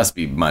thought there must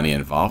be money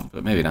involved,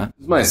 but maybe not.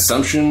 It's my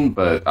assumption,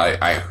 but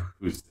I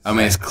mean,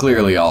 it's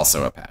clearly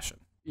also a passion.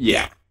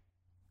 Yeah.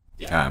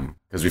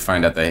 Because we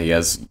find out that he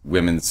has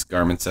women's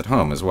garments at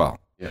home as well.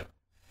 Yeah.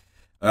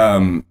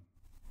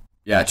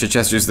 Yeah,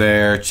 Chichester's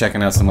there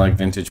checking out some like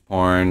vintage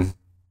porn.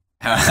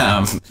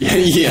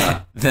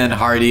 Yeah. Then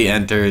Hardy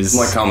enters. Some,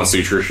 like Kama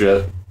Sutra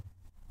shit.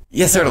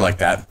 Yeah, sort of like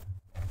that.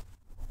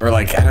 Or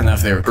like, I don't know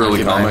if they were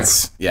early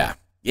comics. Yeah.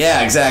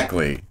 Yeah,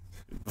 exactly.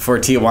 Before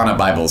Tijuana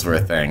Bibles were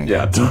a thing.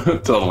 Yeah,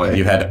 totally.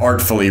 You had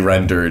artfully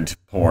rendered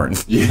porn.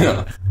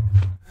 Yeah.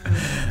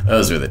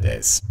 Those were the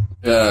days.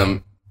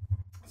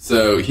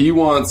 So he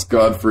wants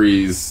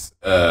Godfrey's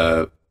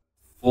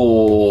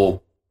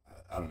full,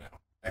 I don't know,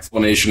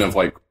 explanation of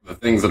like the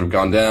things that have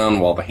gone down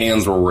while the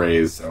hands were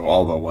raised. So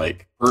all the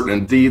like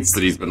pertinent deeds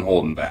that he's been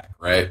holding back,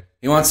 right?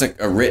 He wants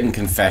a written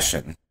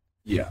confession.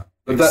 Yeah,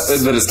 but that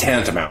is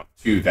tantamount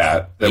to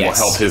that will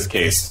help his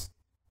case.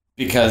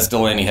 Because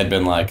Delaney had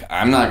been like,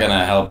 I'm not going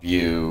to help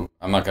you.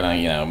 I'm not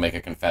going to, make a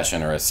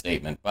confession or a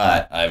statement,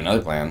 but I have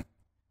another plan.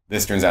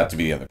 This turns out to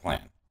be the other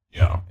plan.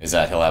 Yeah. Is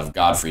that he'll have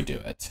Godfrey do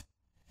it.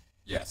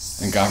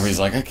 Yes. And Godfrey's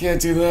like, I can't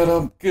do that.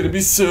 I'm going to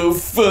be so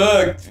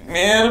fucked.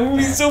 Man, I'm going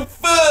to be so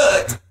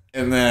fucked.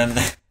 And then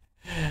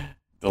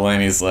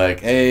Delaney's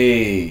like,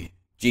 hey,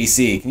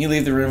 GC, can you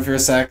leave the room for a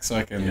sec so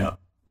I can... Yeah.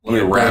 Let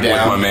me rap with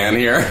my man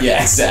here.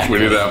 Yeah, exactly.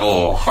 We need to have a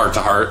little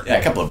heart-to-heart. Yeah,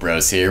 a couple of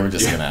bros here. We're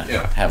just going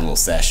to have a little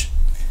sesh.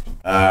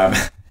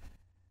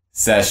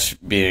 Sesh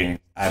being,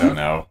 I don't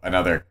know,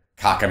 another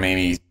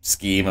cockamamie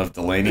scheme of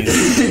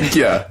Delaney's.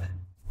 Yeah.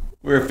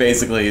 Where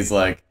basically he's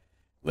like,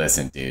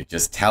 listen, dude,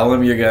 just tell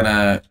him you're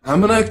gonna...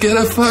 I'm gonna get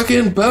a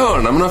fucking boat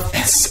and I'm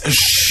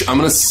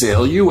gonna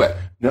sail you away.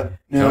 No,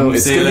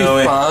 it's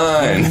gonna be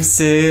fine.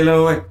 Sail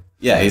away.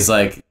 Yeah, he's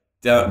like,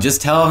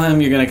 just tell him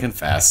you're gonna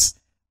confess.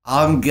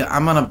 I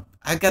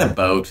got a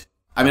boat.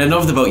 I mean, I don't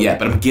have the boat yet,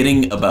 but I'm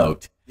getting a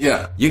boat.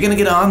 Yeah. You're gonna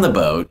get on the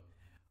boat.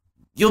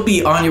 You'll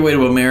be on your way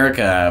to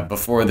America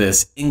before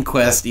this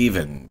inquest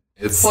even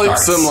It's like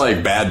some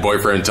like bad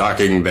boyfriend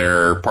talking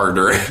their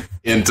partner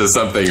into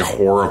something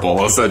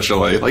horrible,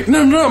 essentially. Like,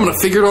 no, I'm gonna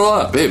figure it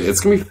all out, babe.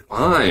 It's gonna be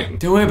fine.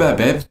 Don't worry about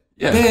it, babe.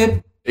 Yeah.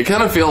 Babe. It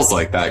kind of feels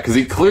like that, because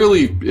he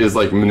clearly is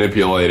like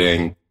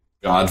manipulating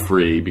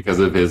Godfrey because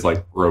of his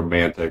like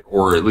romantic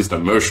or at least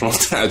emotional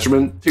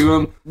attachment to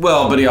him.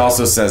 Well, but he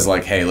also says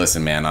like, hey,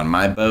 listen, man, on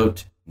my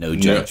boat, no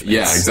judgments.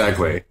 Yeah,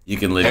 exactly. You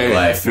can live your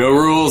life. No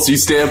rules. You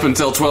stay up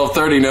until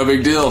 12:30. No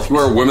big deal. You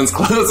wear women's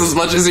clothes as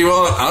much as you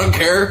want. I don't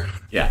care.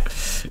 Yeah,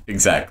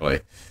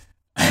 exactly.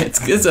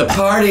 It's a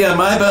party on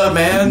my boat,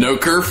 man. No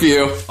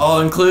curfew.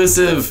 All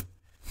inclusive.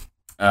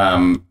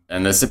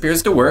 And this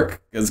appears to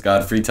work because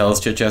Godfrey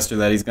tells Chichester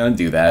that he's going to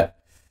do that.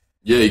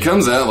 Yeah, he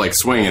comes out like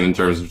swinging in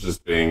terms of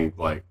just being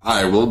like,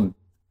 I will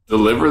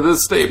deliver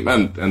this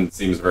statement, and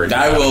seems very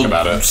dramatic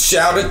about it.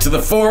 Shout it to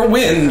the four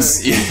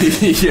winds.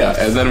 Yeah,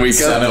 and then we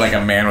sounded like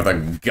a man with a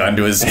gun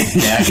to his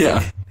neck.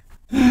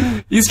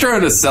 Yeah. He's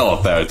trying to sell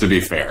it, though, to be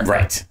fair.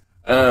 Right.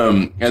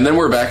 And then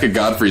we're back at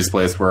Godfrey's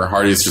place where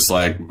Hardy's just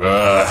like,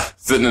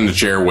 sitting in a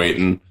chair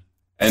waiting.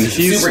 And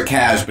he's super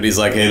cash, but he's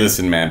like, hey,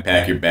 listen, man,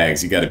 pack your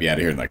bags. You got to be out of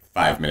here in like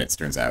 5 minutes,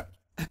 turns out.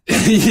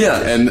 Yeah,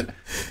 and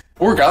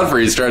poor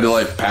Godfrey's trying to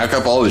like pack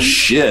up all his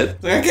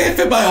shit. Like, I can't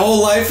fit my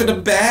whole life in a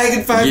bag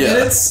in 5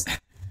 minutes.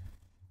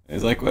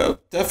 He's like, well,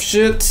 tough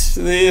shit.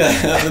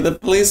 The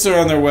police are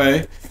on their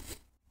way.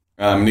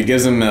 And he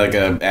gives him like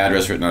an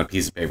address written on a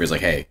piece of paper. He's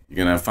like, hey,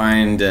 you're going to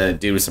find a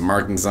dude with some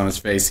markings on his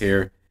face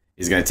here.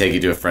 He's going to take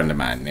you to a friend of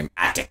mine named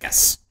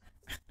Atticus.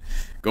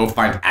 Go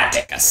find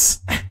Atticus.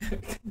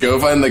 Go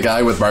find the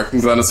guy with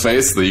markings on his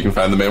face so that you can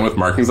find the man with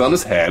markings on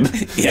his head.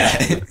 Yeah,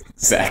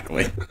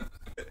 exactly.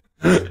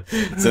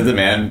 So the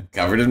man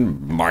covered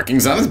in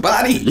markings on his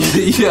body.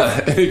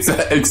 Yeah,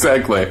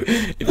 exactly.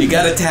 If you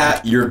got a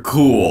tat, you're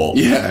cool.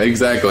 Yeah,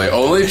 exactly.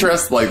 Only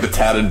trust like the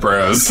tatted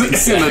bros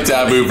in the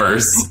Taboo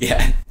verse.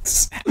 Yeah.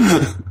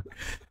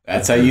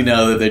 That's how you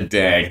know that they're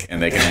dank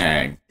and they can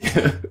hang.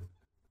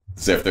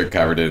 As if they're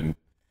covered in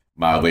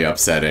mildly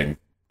upsetting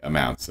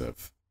amounts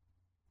of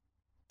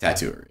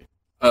tattooery.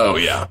 Oh,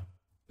 yeah.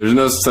 There's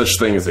no such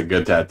thing as a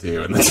good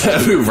tattoo in the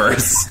Taboo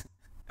verse.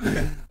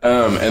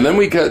 And then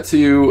we cut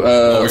to...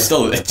 we're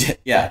still...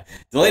 Yeah.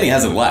 Delaney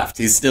hasn't left.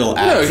 He's still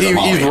at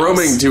he's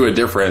roaming to a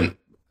different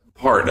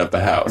part of the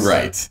house.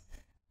 Right.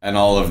 And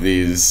all of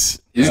these...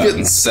 He's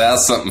getting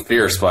sassed something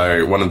fierce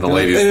by one of the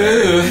ladies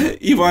there.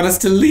 You want us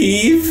to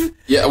leave?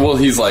 Yeah, well,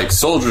 he's like,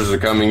 soldiers are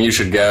coming, you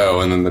should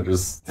go. And then they're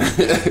just...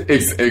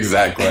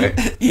 Exactly.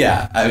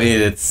 Yeah, I mean,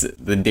 it's...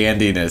 The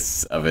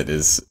dandiness of it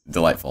is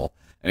delightful.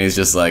 And he's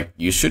just like,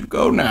 you should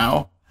go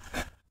now.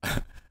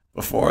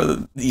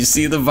 Before you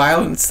see the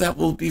violence that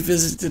will be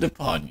visited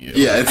upon you.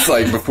 Yeah, it's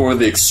like before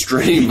the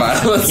extreme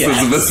violence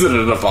is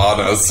visited upon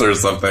us or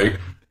something.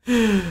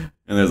 And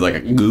there's like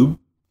a goob.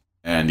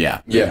 And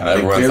yeah. Yeah,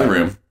 everyone's in the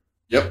room.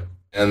 Yep.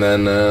 And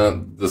then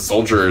the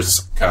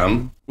soldiers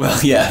come. Well,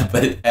 yeah,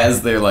 but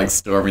as they're like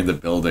storming the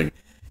building,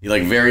 he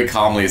like very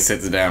calmly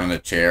sits down in a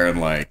chair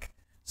and like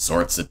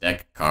sorts a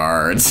deck of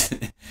cards.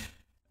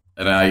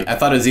 And I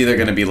thought it was either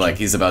going to be like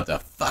he's about to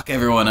fuck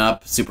everyone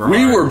up super hard.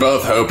 We were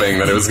both hoping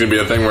that it was going to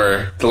be a thing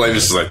where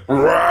Delaney's just like,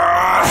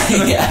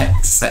 yeah,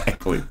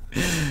 exactly.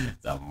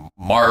 It's a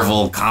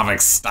Marvel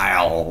Comics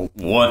style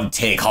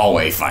one-take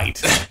hallway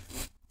fight.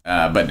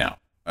 But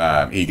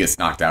no, he gets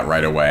knocked out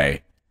right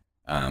away.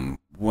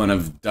 One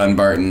of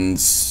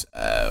Dunbarton's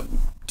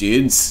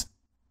dudes,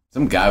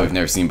 some guy we've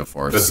never seen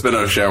before. The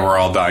spin-off show we're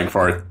all dying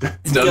for.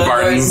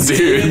 Dunbarton's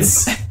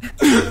dudes.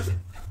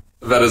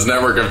 About his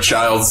network of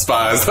child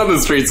spies on the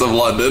streets of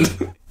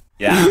London.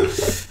 Yeah.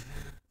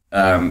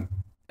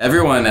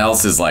 Everyone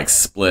else is like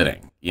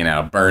splitting.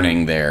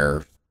 burning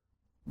their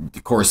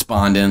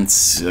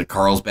correspondence,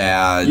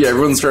 Carlsbad. Yeah,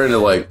 everyone's trying to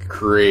like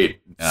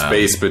create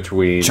space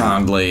between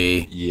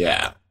Chandley.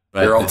 Yeah.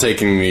 But they're all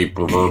taking the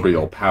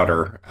proverbial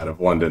powder out of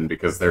London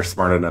because they're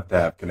smart enough to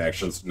have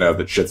connections to know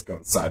that shit's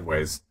going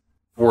sideways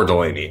for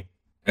Delaney.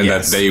 And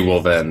that they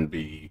will then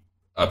be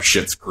up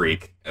Shit's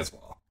Creek as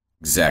well.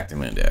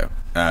 Exactamundo.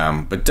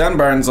 But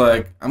Dunbarton's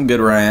like, I'm good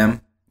where I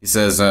am. He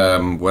says,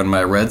 when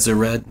my reds are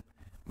red,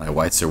 my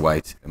whites are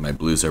white, and my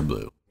blues are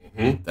blue,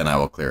 then I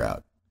will clear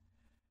out.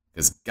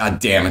 Because, god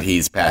damn it,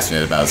 he's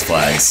passionate about his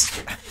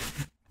flags.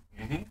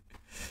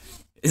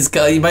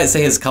 You might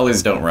say his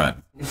colors don't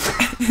run.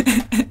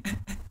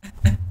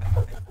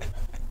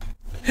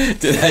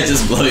 Did that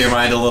just blow your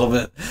mind a little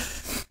bit?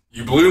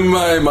 You blew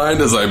my mind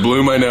as I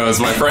blew my nose,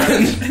 my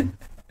friend.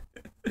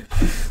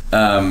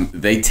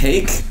 They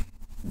take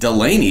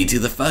Delaney to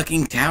the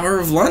fucking Tower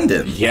of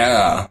London.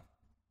 Yeah.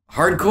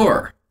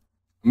 Hardcore.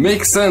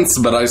 Makes sense,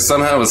 but I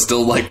somehow was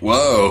still like,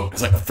 whoa.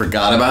 It's like,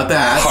 forgot about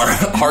that.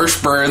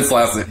 Harsh burn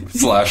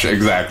slash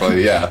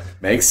exactly, yeah.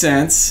 Makes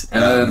sense.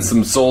 And then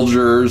some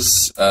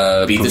soldiers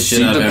beat the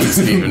shit out of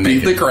him.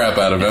 Beat the crap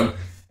out of him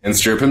and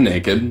strip him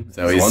naked.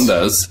 So as one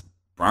does.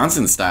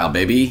 Bronson style,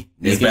 baby.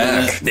 He's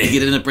back.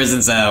 Naked in a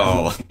prison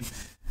cell.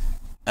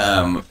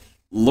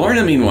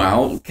 Lorna,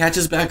 meanwhile,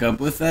 catches back up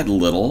with that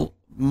little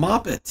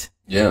moppet.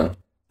 Yeah.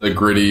 The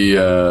gritty,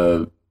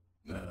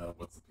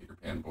 what's the Peter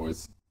Pan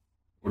boys?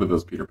 What are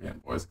those Peter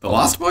Pan boys called? The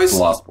Lost Boys? The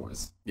Lost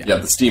Boys. Yeah,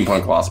 the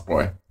steampunk Lost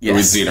Boy. Yes. Who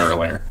we've seen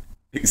earlier.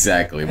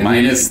 Exactly. And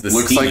Minus the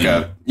looks steam.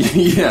 like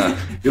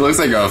he looks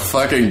like a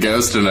fucking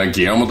ghost in a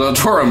Guillermo del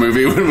Toro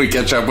movie when we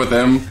catch up with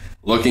him,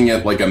 looking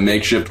at like a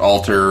makeshift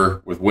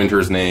altar with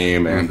Winter's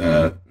name and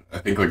I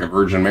think like a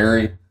Virgin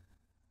Mary.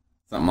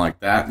 Something like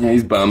that. Yeah,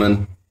 he's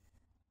bumming.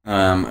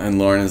 And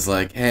Lorna's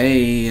like,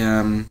 hey,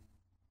 I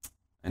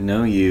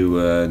know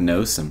you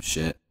know some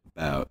shit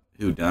about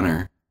who done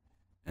her.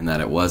 And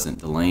that it wasn't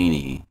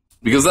Delaney.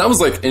 Because that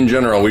was like, in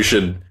general, we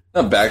should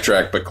not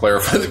backtrack, but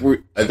clarify.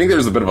 I think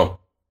there's a bit of a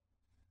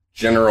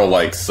general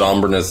like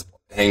somberness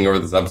hanging over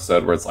this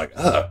episode where it's like,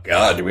 oh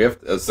god, do we have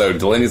to, so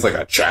Delaney's like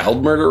a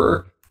child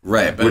murderer?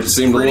 Right, but which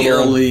seemed pretty a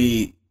little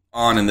early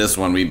on in this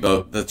one, we're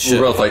both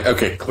like,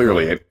 okay,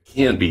 clearly it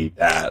can't be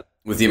that.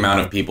 With the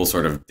amount of people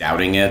sort of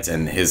doubting it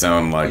and his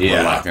own like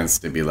reluctance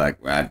to be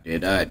like, well,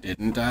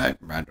 didn't I?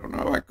 I don't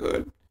know, I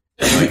could.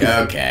 Like,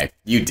 okay,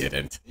 you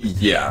didn't.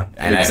 Yeah,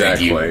 and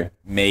exactly. I think you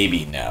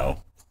maybe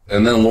no.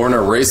 And then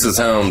Lorna races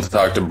home to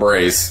talk to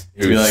Brace,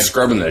 who's like,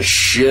 scrubbing the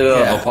shit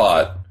out of a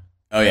pot.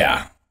 Oh,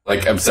 yeah.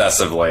 Like,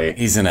 obsessively.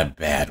 He's in a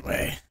bad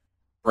way.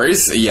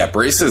 Brace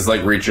is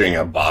like reaching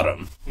a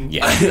bottom.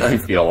 Yeah. I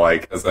feel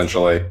like,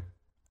 essentially.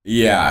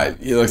 Yeah,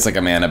 he looks like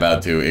a man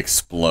about to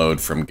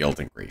explode from guilt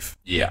and grief.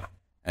 Yeah.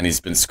 And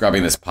he's been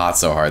scrubbing this pot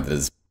so hard that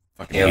his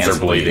fucking hands are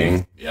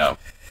bleeding. Yeah.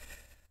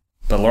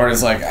 But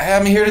Lorna's like,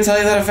 I'm here to tell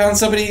you that I found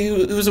somebody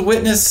who was a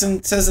witness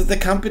and says that the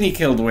company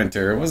killed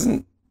Winter. It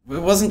wasn't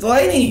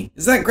Delaney.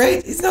 Is that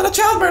great? He's not a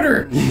child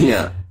murderer.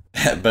 Yeah.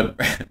 But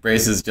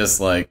Brace is just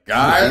like,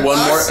 God. One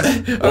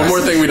more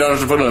thing we don't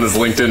have to put on his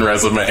LinkedIn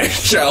resume.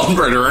 Child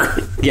murderer.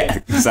 Yeah,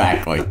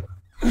 exactly.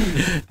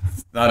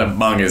 It's not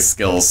among his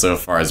skills so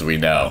far as we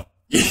know.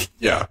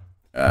 Yeah.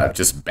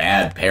 Just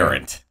bad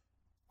parent.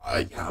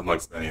 Yeah,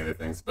 amongst many other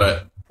things.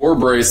 But poor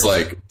Brace,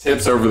 like,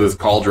 tips over this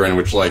cauldron,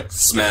 which, like,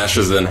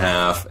 smashes in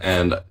half,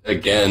 and,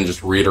 again,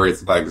 just reiterates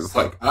the fact, it's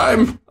like, I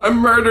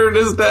murdered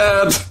his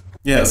dad!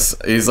 Yes,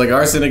 he's like,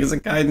 arsenic is a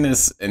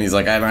kindness, and he's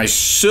like, I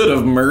should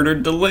have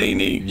murdered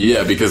Delaney.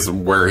 Yeah, because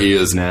where he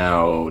is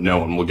now, no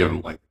one will give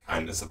him, like, the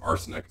kindness of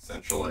arsenic,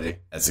 essentially.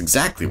 That's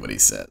exactly what he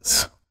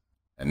says. Yeah.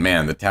 And,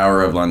 man, the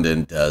Tower of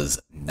London does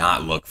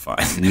not look fun.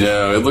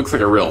 No, it looks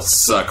like a real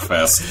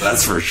suckfest,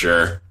 that's for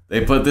sure.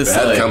 They put this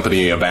bad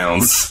company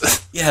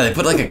abounds. Yeah, they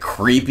put like a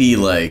creepy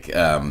like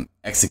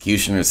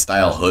executioner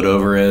style hood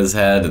over his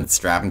head and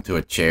strap him to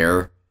a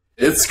chair.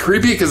 It's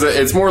creepy because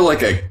it's more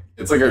like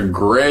it's like a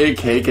gray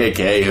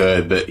KKK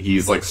hood that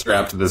he's like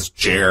strapped to this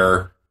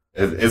chair.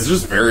 It's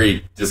just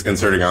very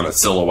disconcerting on a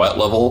silhouette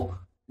level.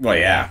 Well,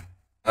 yeah.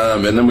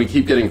 And then we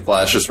keep getting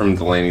flashes from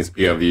Delaney's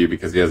POV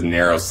because he has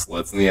narrow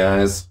slits in the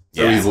eyes.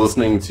 So he's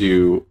listening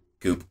to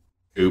Coop.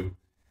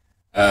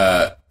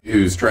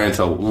 Who's trying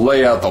to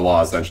lay out the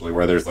law, essentially,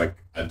 where there's, like,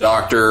 a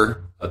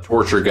doctor, a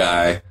torture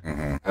guy,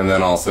 and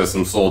then also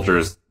some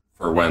soldiers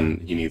for when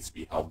he needs to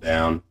be held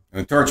down.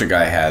 And the torture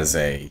guy has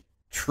a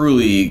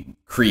truly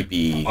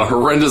creepy... A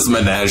horrendous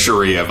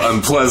menagerie of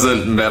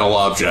unpleasant metal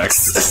objects.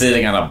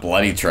 Sitting on a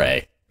bloody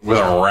tray. With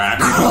a rat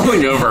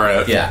crawling over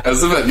it. Yeah.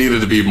 As if it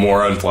needed to be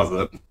more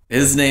unpleasant.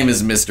 His name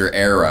is Mr.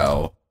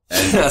 Arrow.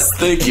 Yes,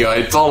 thank you.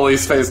 I totally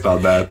spaced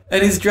on that.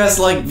 And he's dressed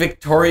like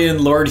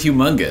Victorian Lord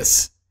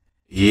Humongous.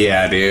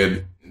 Yeah,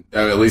 dude.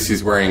 At least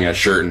he's wearing a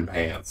shirt and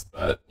pants.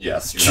 But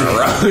yes, you're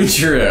not wrong.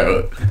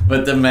 True.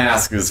 But the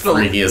mask is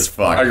freaky as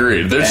fuck.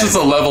 Agreed. There's just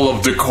a level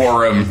of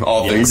decorum,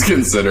 all things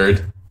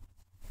considered.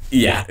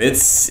 Yeah,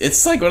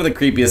 it's like one of the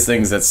creepiest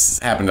things that's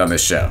happened on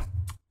this show.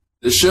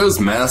 The show's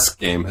mask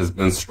game has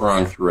been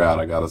strong throughout,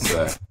 I gotta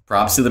say.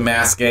 Props to the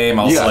mask game,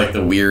 also like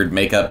the weird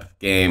makeup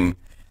game,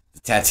 the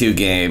tattoo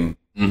game,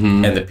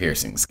 and the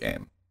piercings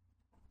game.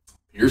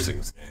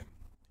 Piercings game.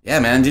 Yeah,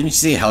 man. Didn't you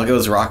see Helga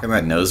was rocking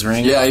that nose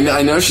ring? Yeah,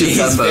 I know she's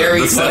got the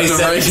very the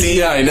 2017.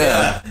 Yeah, I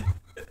know.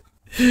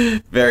 Yeah.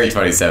 Very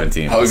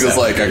 2017. Helga's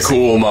like a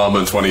cool mom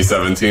in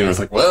 2017. I was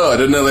like, whoa, I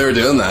didn't know they were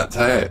doing that.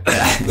 Tight.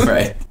 Yeah,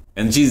 right.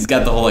 And she's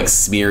got the whole like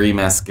smeary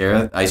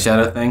mascara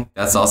eyeshadow thing.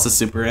 That's also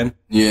super in.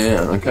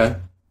 Yeah, okay.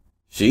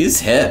 She's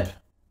hip.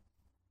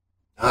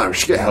 Oh, we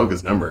should get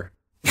Helga's number.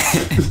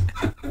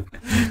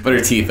 But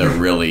her teeth are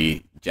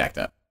really jacked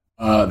up.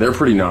 They're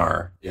pretty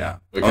gnar. Yeah.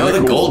 Oh, the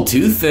cool. Gold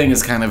tooth thing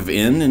is kind of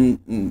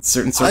in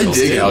certain circles.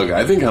 I dig Helga.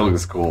 I think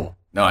Helga's cool.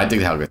 No, I dig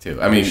Helga too.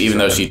 I mean, even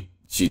though she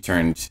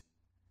turned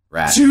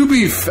rat. To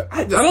be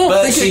I don't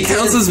think it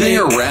counts as being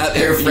a rat.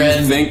 Her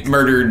friend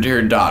murdered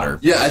her daughter.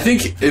 Yeah, I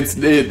think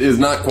it is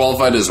not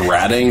qualified as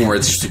ratting, where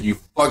it's just, you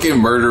fucking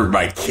murdered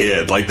my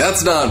kid. Like,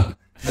 that's not...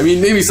 I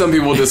mean, maybe some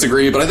people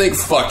disagree, but I think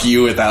fuck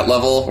you at that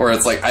level, where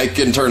it's like, I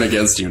can turn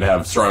against you and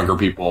have stronger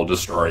people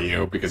destroy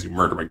you because you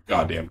murdered my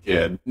goddamn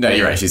kid. No,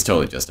 you're right. She's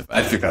totally justified.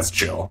 I think that's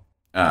chill.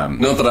 Not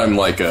that I'm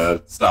like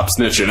a stop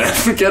snitching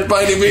advocate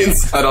by any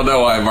means. I don't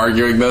know why I'm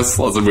arguing this.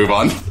 Let's move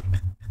on.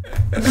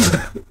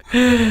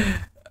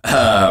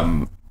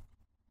 That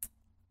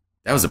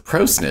was a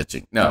pro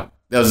snitching. No,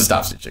 that was a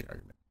stop snitching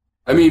argument.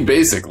 I mean,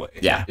 basically.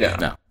 Yeah. Yeah.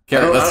 No.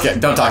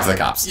 Don't talk to the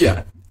cops.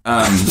 Yeah.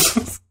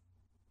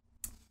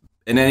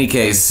 In any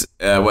case,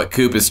 what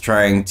Coop is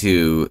trying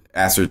to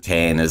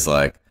ascertain is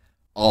like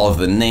all of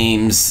the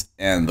names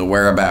and the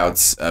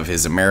whereabouts of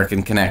his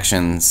American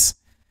connections.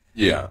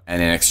 Yeah.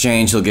 And in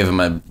exchange, he'll give him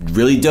a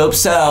really dope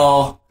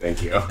cell.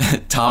 Thank you.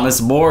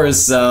 Thomas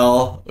More's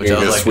cell. Which I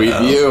was like, sweet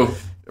view.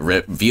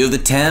 View of the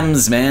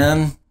Thames,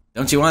 man.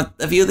 Don't you want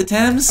a view of the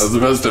Thames? As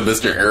opposed to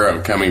Mr.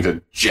 Arrow coming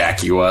to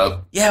jack you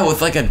up. Yeah, with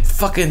like a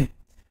fucking...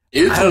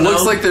 It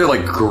looks like they're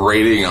like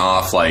grating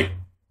off like,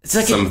 it's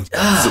like some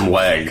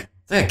leg.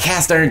 It's like a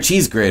cast iron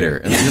cheese grater.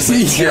 And they're just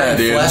like tearing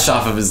flesh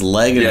off of his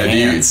leg and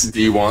hands.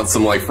 Do you want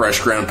some like fresh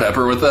ground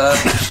pepper with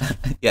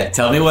that? Yeah,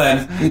 tell me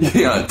when.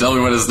 Yeah, tell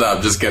me when to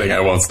stop. Just kidding,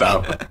 I won't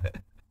stop.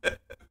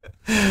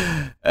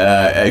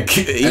 And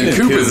Coop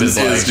is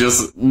like,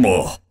 just...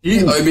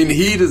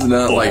 he does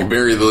not like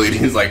bury the lead.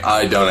 He's like,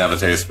 I don't have a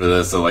taste for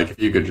this, so like, if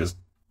you could just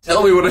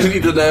tell me what I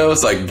need to know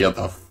so I can get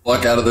the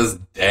fuck out of this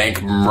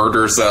dank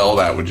murder cell,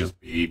 that would just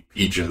be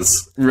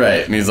peaches.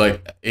 Right, and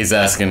he's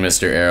asking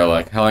Mr. Arrow,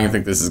 like, how long do you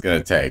think this is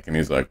going to take? And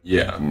he's like,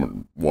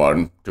 1-2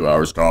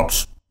 hours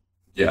tops.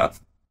 Yeah.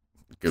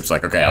 Coop's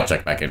like, okay, I'll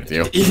check back in with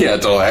you. Yeah,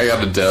 totally. I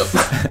got a dip.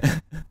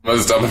 My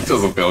stomach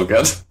doesn't feel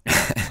good.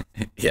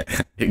 Yeah,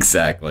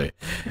 exactly.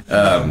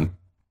 Then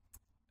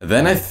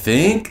I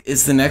think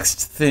the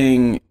next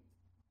thing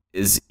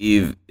is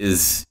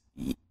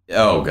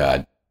oh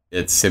god,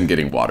 it's him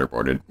getting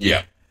waterboarded.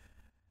 Yeah.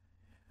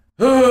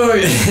 Oh,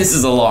 this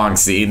is a long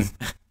scene.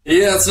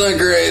 Yeah, it's not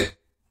great.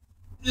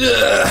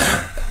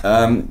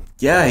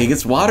 Yeah, he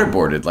gets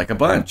waterboarded like a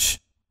bunch.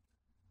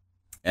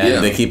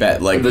 And they keep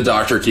at like the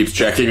doctor keeps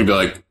checking and be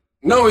like,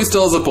 no, he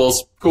still has a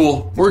pulse.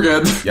 Cool, we're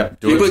good. Yep,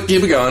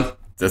 keep it going.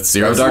 That's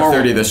zero dark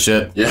 30. This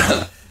shit.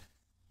 Yeah.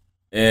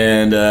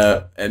 And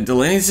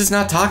Delaney's just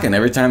not talking.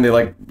 Every time they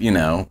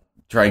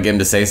try and get him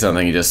to say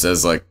something, he just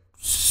says like,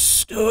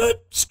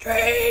 "Stuart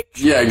Strange."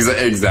 Yeah,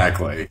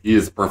 exactly. He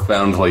is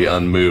profoundly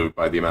unmoved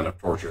by the amount of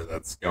torture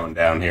that's going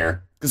down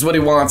here. Because what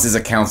he wants is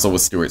a council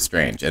with Stuart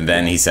Strange, and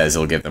then he says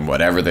he'll give them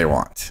whatever they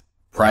want.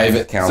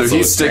 Private counsel. So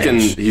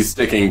he's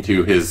sticking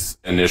to his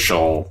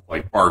initial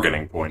like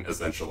bargaining point,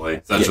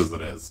 essentially, such as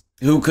it is.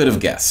 Who could have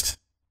guessed?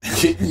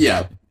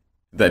 Yeah,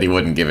 that he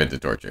wouldn't give in to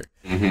torture.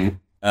 Mm-hmm.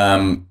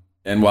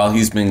 And while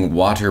he's being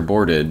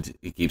waterboarded,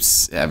 he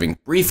keeps having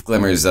brief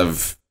glimmers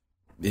of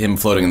him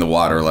floating in the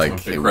water,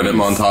 like the credit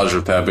montage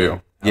of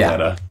Taboo.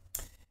 Yeah,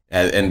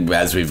 and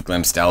as we've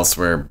glimpsed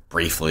elsewhere,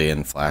 briefly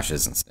in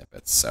flashes and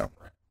snippets. So.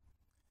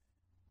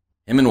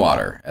 Him in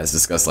water, as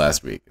discussed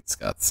last week, it's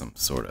got some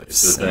sort of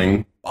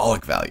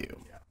symbolic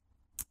value.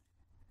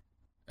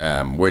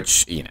 Yeah.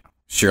 Which,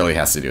 surely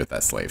has to do with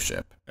that slave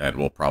ship. And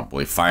we'll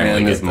probably finally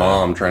get his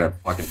mom trying to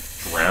fucking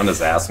drown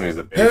his ass when he was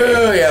a baby.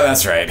 Oh, yeah,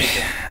 that's right.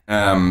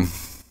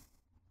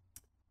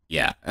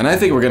 Yeah, and I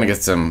think we're going to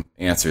get some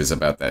answers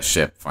about that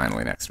ship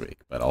finally next week,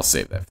 but I'll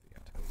save that for the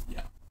end.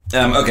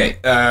 Yeah. Okay,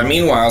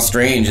 meanwhile,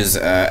 Strange is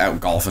out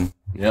golfing.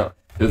 Yeah.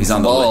 He's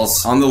on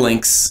the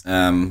links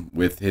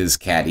with his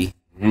caddy.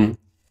 Mm-hmm.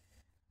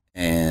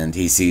 And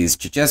he sees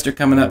Chichester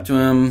coming up to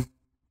him,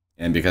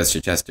 and because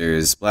Chichester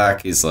is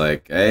black, he's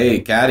like, "Hey,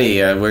 caddy,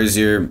 where's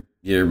your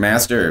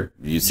master?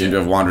 You seem to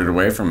have wandered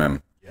away from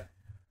him." Yeah.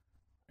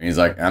 And he's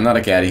like, "I'm not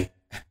a caddy."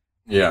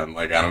 Yeah, I'm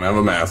like, I don't have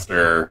a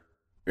master.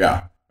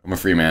 Yeah, I'm a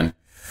free man.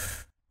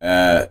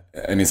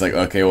 And he's like,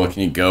 "Okay, well,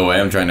 can you go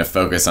away? I'm trying to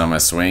focus on my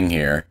swing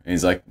here." And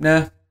he's like,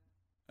 "Nah,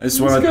 I just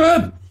want to."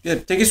 Good. Yeah,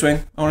 take your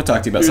swing. I want to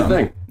talk to you about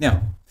something. Thing. Yeah.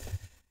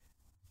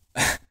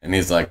 And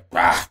he's like,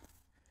 "Ah."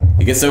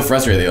 He gets so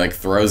frustrated, he like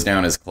throws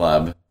down his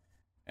club,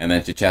 And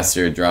then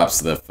Chichester drops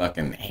the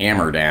fucking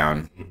hammer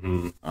down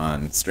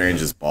on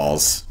Strange's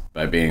balls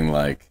by being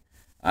like,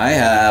 I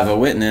have a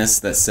witness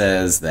that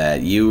says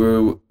that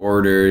you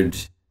ordered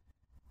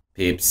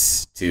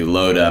Peeps to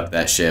load up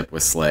that ship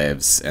with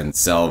slaves and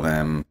sell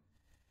them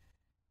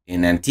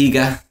in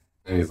Antigua.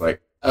 And he's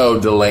like, oh,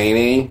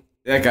 Delaney?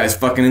 That guy's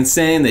fucking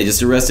insane. They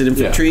just arrested him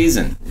for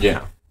treason.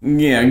 Yeah.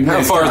 Yeah.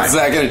 How far is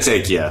that going to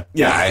take you?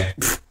 Yeah.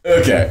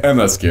 Okay. I'm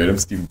not scared. I'm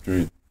Stephen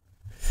Tree.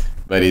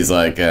 But he's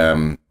like,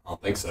 I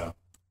don't think so.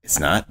 It's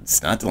not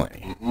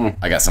Delaney.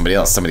 I got somebody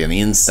else, somebody on the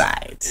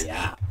inside.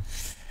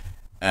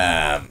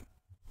 Yeah.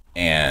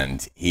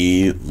 And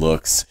he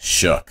looks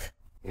shook.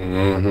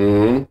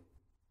 Mm-hmm.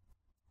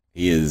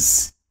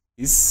 He's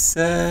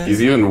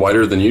even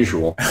whiter than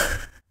usual.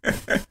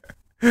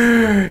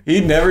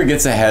 He never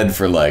gets ahead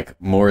for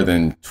like more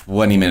than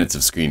 20 minutes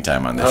of screen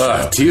time on this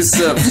show. 2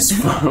 steps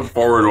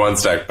forward, 1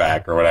 step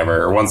back, or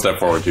whatever. Or 1 step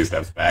forward, 2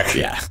 steps back.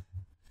 Yeah.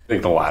 I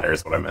think the latter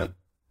is what I meant.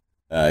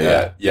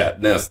 Yeah.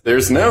 No,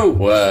 there's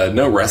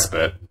no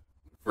respite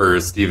for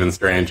Stephen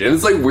Strange. And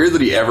it's like weird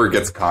that he ever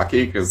gets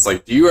cocky, because it's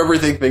like, do you ever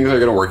think things are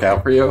going to work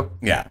out for you?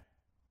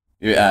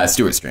 Yeah.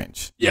 Stuart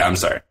Strange. Yeah, I'm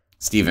sorry.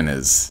 Stephen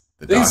is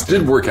the Things doctor.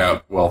 did work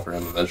out well for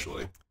him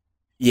eventually.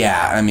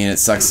 Yeah, I mean, it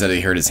sucks that he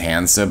hurt his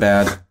hands so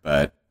bad,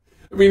 but...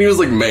 I mean, he was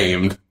like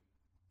maimed.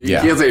 You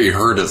Yeah. can't say he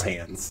hurt his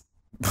hands.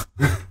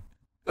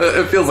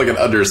 It feels like an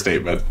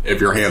understatement if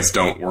your hands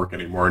don't work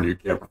anymore and you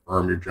can't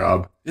perform your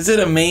job. Is it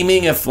a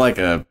maiming if like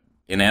a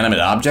inanimate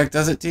object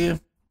does it to you?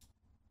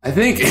 I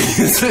think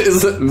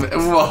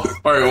well,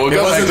 all right, we'll go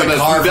back wasn't to the this.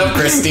 car from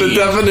Christine. The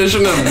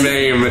definition of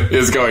maim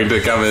is going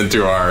to come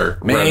into our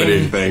Maim.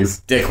 remedying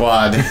things.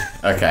 Dickwad.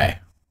 Okay.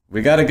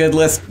 We got a good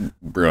list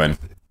brewing.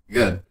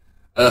 Good.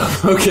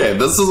 Okay,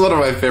 this is one of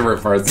my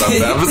favorite parts of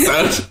the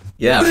episode.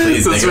 Yeah,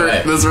 please take it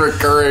away. This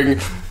recurring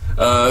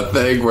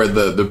thing where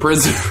the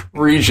prison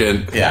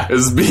regent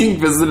is being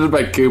visited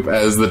by Coop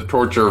as the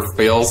torture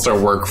fails to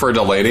work for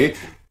Delaney.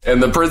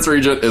 And the Prince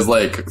Regent is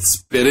like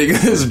spinning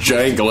his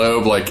giant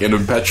globe like an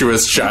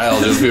impetuous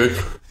child, just being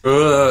like,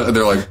 and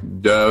they're like,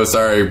 no,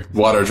 sorry,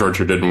 water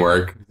torture didn't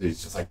work.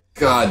 He's just like,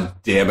 God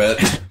damn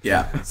it.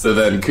 Yeah. So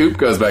then Coop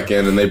goes back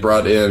in and they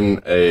brought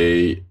in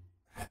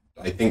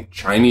I think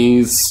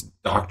Chinese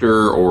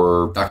doctor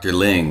or Dr.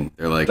 Ling.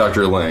 They're like,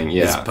 Dr. Ling,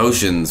 his yeah.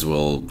 potions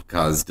will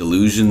cause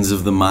delusions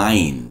of the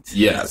mind.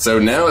 Yeah, so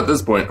now at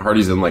this point,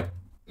 Hardy's in like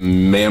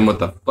man with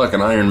the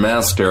fucking Iron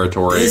Mask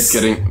territory. This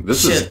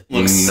This shit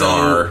looks is so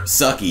gnar.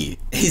 sucky.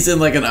 He's in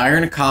like an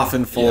iron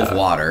coffin full of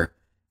water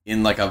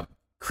in like a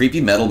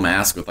creepy metal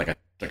mask with like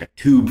a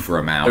tube for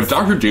a mouth. If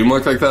Doctor Doom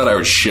looked like that, I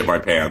would shit my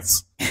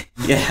pants.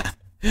 Yeah.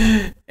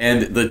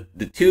 And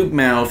the tube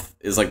mouth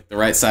is like the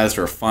right size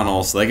for a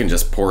funnel, so they can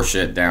just pour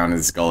shit down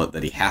his gullet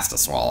that he has to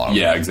swallow.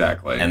 Yeah,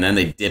 exactly. And then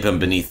they dip him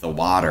beneath the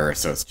water,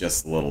 so it's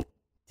just a little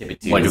tippy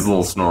tube. Like his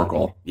little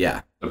snorkel.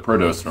 Yeah. The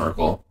proto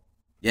snorkel,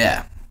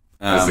 Yeah.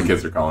 as the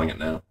kids are calling it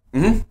now.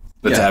 Mm-hmm.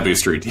 The Taboo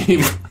Street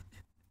team.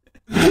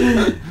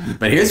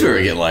 But here's where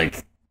we get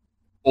like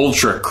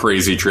Ultra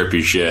crazy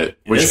trippy shit,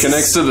 which This-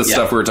 connects to the yeah.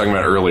 stuff we were talking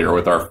about earlier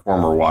with our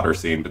former water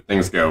scene, but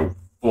things go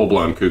full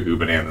blown cuckoo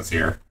bananas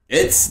here.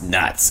 it's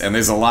nuts, and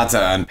there's a lot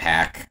to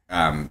unpack.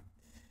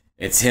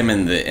 It's him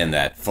in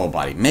that full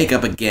body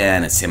makeup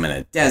again. It's him in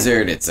a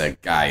desert. It's a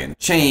guy in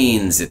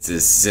chains. It's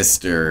his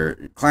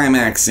sister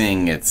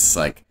climaxing. It's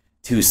like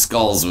two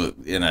skulls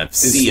in a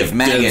sea of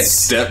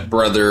maggots. Dead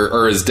stepbrother,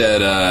 or his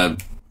dead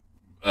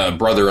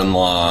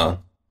brother-in-law.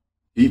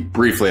 He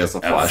briefly has a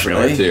flash in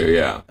really? there too,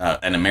 yeah.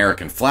 An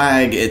American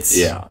flag. It's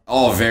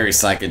all very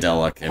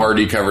psychedelic. And,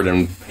 Hardy covered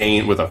in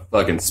paint with a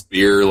fucking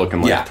spear,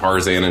 looking like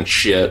Tarzan and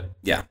shit.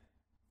 yeah,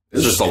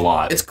 It's just a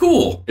lot. it's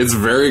cool. It's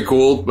very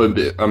cool, but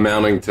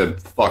amounting to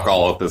fuck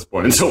all at this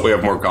point until we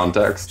have more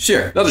context.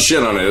 Sure. Not a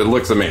shit on it. It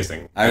looks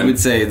amazing. I would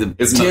say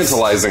It's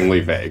tantalizingly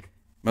vague.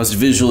 most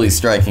visually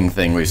striking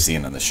thing we've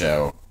seen on the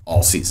show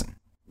all season.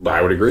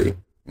 I would agree.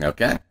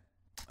 Okay.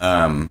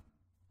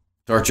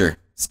 Torture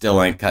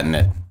still ain't cutting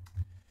it.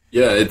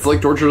 Yeah, it's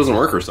like torture doesn't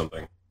work or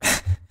something.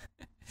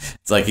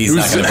 It's like he's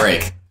not going to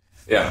break.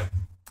 Yeah.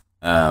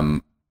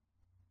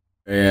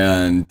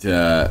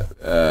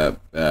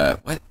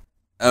 What?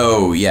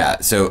 Oh, yeah.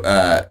 So,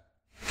 I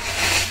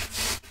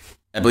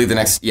believe the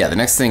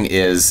next thing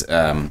is,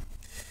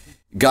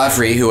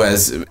 Godfrey, who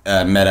has,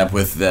 met up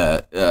with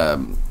God,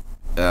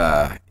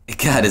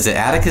 is it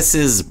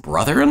Atticus's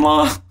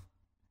brother-in-law?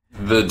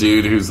 The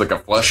dude who's like a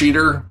flesh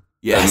eater?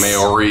 Yes. A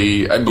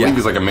Maori, I believe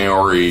he's like a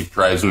Maori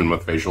tribesman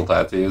with facial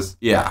tattoos.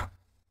 Yeah.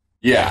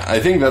 Yeah,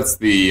 I think that's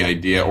the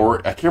idea. Or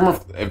I can't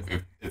remember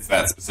if it's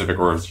that specific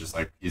or if it's just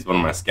like he's one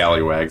of my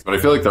scallywags, but I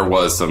feel like there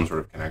was some sort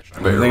of connection.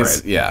 I bet you're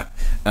right. Yeah.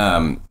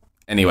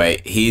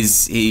 Anyway,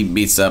 he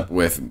meets up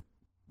with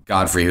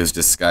Godfrey, who's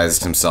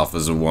disguised himself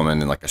as a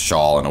woman in like a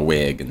shawl and a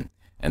wig,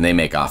 and they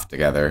make off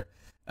together.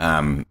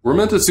 We're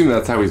meant to assume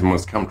that's how he's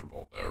most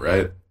comfortable, though,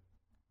 right?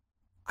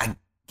 I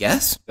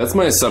guess. That's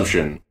my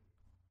assumption.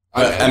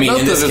 I mean,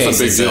 not in that this it's case, a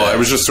big it's deal. I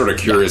was just sort of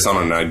curious on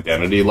an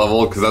identity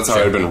level, because that's how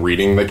I've been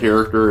reading the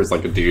character, is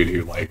like a dude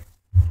who like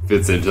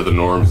fits into the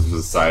norms of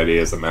society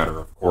as a matter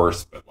of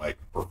course, but like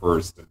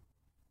prefers to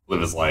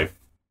live his life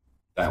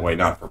that way,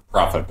 not for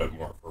profit, but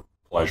more for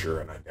pleasure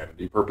and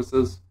identity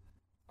purposes.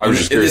 I was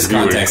just curious if you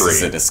would context, agree.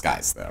 it's a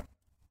disguise, though.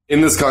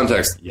 In this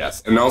context,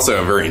 yes, and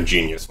also a very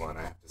ingenious one,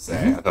 I have to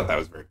say. I thought that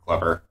was very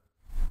clever.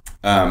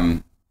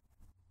 And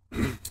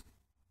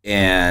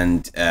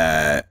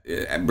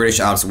British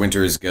Ops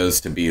Winters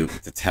goes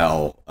to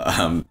tell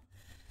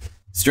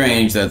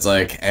Strange that's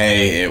like,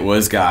 hey, it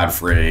was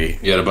Godfrey.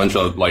 He had a bunch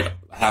of, like,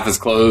 half his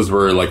clothes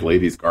were, like,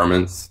 ladies'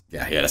 garments.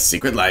 Yeah, he had a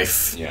secret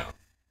life. Yeah.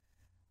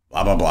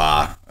 Blah, blah,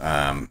 blah.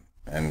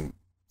 And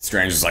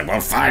Strange is like,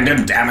 well, find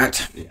him, damn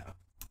it. Yeah.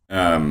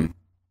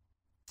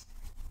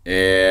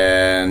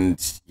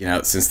 And, you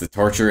know, since the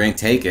torture ain't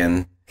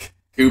taken...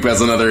 Coop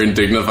has another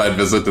indignified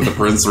visit to the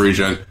Prince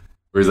Regent,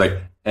 where he's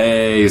like,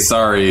 hey,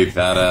 sorry,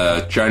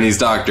 that Chinese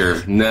doctor,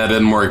 that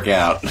didn't work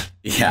out.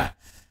 Yeah.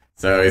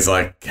 So he's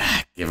like,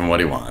 God, give him what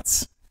he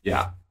wants.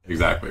 Yeah,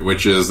 exactly.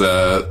 Which is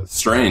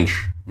Strange.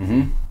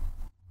 Mm-hmm.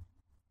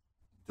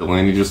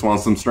 Delaney just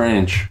wants some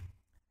Strange.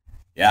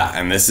 Yeah,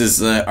 and this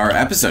is our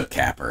episode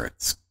capper.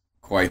 It's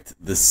quite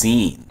the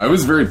scene. I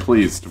was very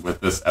pleased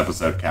with this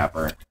episode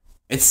capper.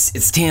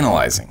 It's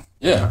tantalizing.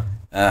 Yeah.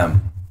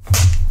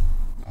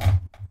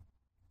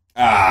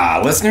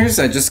 Listeners,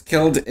 I just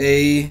killed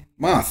a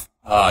moth.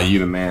 You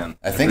the man.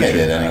 I think I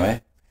did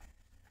anyway.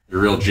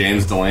 You're real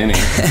James Delaney.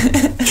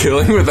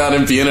 Killing without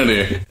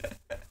impunity.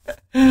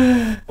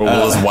 What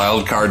will this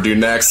wild card do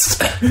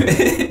next?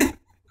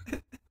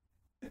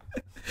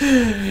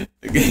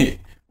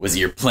 Was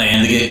your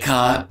plan to get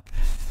caught?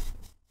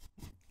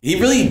 He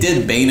really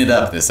did bane it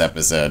up this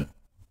episode.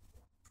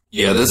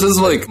 Yeah, this is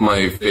like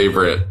my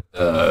favorite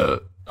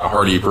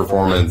Hardy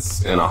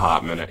performance in a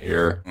hot minute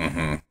here.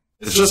 Mm-hmm.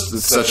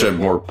 It's such a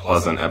more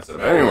pleasant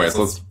episode. Anyways,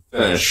 let's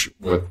finish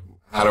with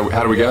how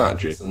do we got,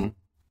 Jason?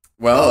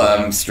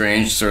 Well,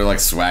 Strange sort of like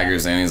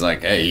swaggers in. He's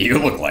like, hey, you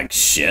look like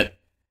shit.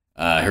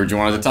 Heard you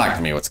wanted to talk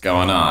to me. What's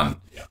going on?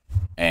 Yeah.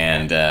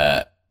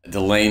 And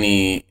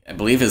Delaney, I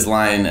believe his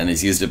line, and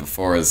he's used it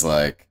before, is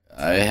like,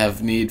 I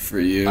have need for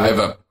you.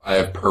 I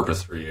have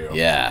purpose for you.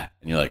 Yeah.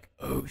 And you're like,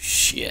 oh,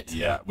 shit.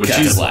 Yeah. Which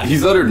Got to laugh.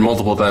 he's uttered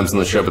multiple times in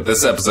the show, but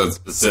this episode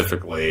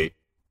specifically,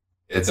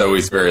 it's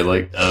always very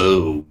like,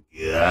 oh,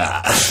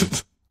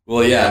 God.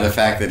 Well, yeah, the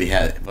fact that he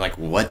had, like,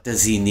 what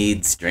does he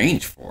need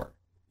Strange for?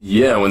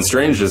 Yeah, when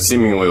Strange has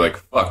seemingly, like,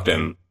 fucked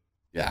him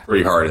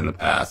pretty hard in the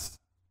past.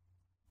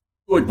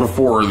 Like,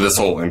 before this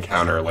whole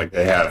encounter, like,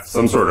 they have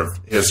some sort of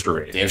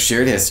history. They have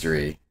shared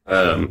history.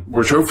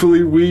 Which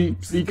hopefully we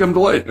see come to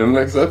light in the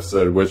next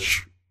episode,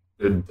 which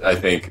I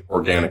think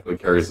organically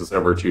carries us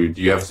over to,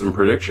 do you have some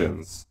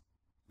predictions?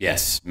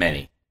 Yes,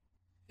 many.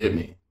 Hit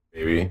me,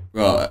 baby.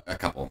 Well, a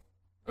couple.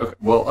 Okay,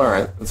 well,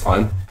 alright, that's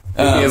fine.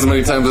 Hit me as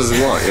many times as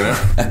you want, you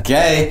know?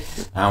 Okay,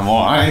 I'm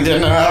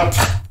winding up.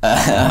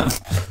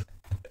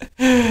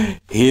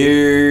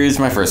 Here's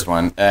my first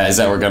one, is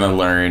that we're going to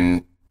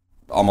learn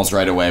almost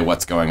right away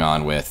what's going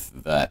on with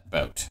that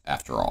boat,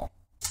 after all.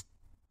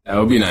 That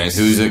would be nice.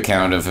 Whose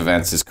account of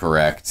events is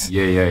correct?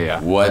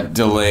 Yeah. What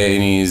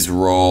Delaney's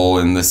role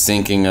in the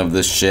sinking of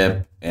the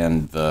ship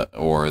and the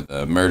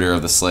murder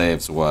of the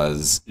slaves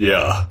was,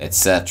 Yeah.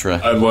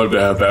 etc., I'd love to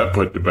have that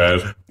put to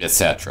bed.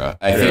 etc.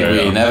 I think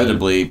we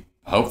inevitably,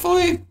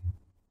 hopefully,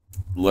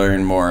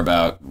 learn more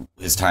about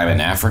his time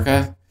in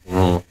Africa.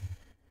 Mm.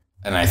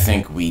 And I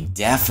think we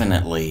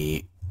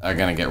definitely are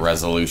going to get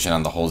resolution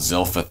on the whole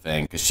Zilpha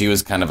thing, because she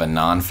was kind of a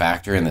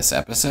non-factor in this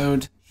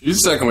episode.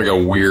 She's acting like a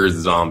weird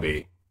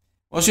zombie.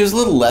 Well, she was a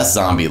little less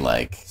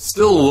zombie-like.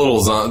 Still a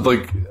little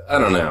like, I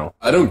don't know.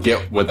 I don't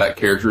get what that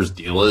character's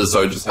deal is,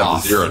 so I just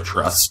have zero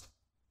trust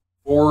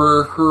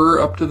for her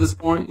up to this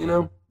point, you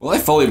know? Well, I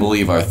fully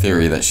believe our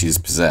theory that she's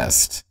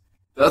possessed.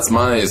 That's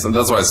why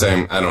I'm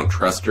saying I don't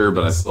trust her,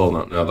 but I still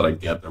don't know that I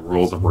get the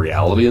rules of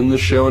reality in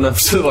this show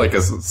enough to, like,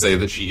 say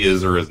that she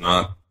is or is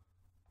not,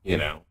 you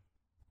know,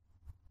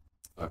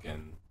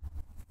 fucking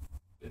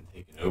been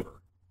taken over.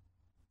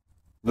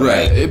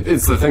 Right.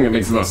 It's the thing that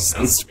makes the most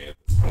sense to me at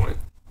this point.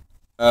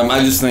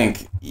 I just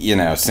think, you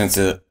know, since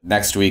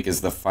next week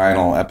is the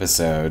final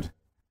episode,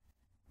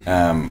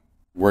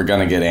 we're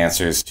going to get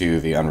answers to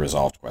the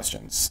unresolved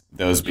questions.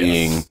 Those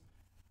being,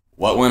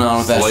 what went on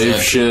with that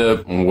slave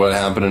ship, what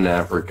happened in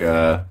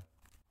Africa,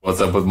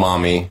 what's up with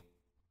Mommy.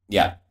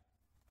 Yeah.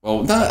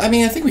 Well, I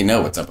mean, I think we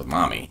know what's up with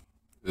Mommy.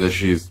 That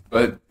she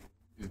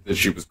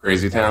was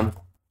Crazy Town?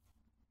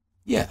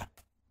 Yeah.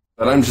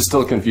 But I'm just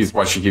still confused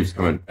why she keeps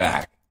coming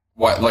back.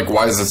 Why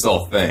is this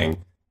still a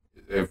thing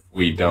if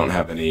we don't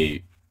have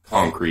any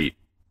concrete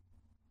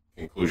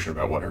conclusion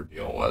about what her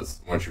deal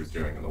was, what she was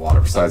doing in the water,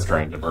 besides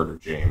trying to murder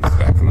James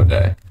back in the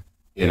day,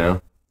 you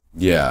know?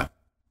 Yeah.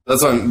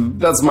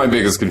 That's my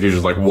biggest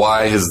confusion. Like,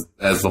 why has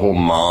the whole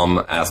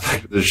mom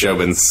aspect of the show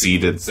been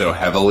seeded so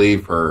heavily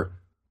for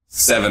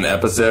 7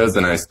 episodes,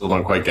 and I still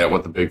don't quite get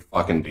what the big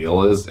fucking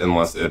deal is,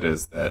 unless it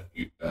is that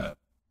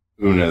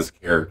Una's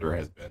character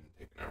has been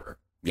taken over.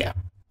 Yeah.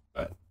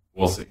 But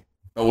we'll see.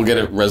 But we'll get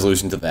a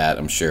resolution to that,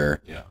 I'm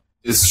sure. Yeah.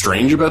 is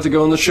Strange about to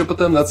go on the ship with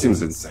them? That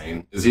seems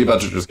insane. Is he about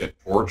to just get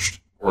torched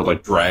or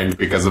like dragged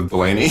because of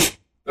Delaney?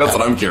 That's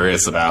what I'm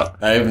curious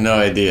about. I have no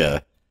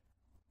idea.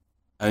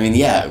 I mean,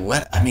 yeah,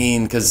 what? I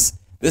mean, because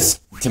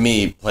this, to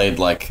me, played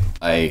like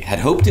I had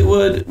hoped it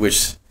would,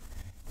 which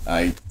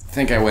I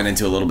think I went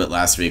into a little bit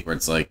last week, where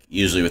it's like,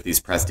 usually with these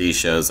prestige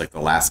shows, like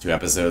the last 2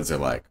 episodes are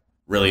like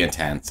really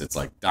intense. It's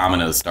like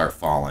dominoes start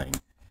falling.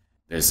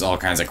 There's all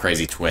kinds of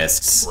crazy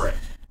twists. Right.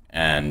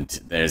 And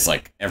there's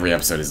like, every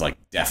episode is like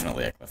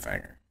definitely a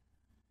cliffhanger.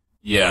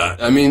 Yeah,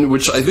 I mean,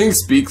 which I think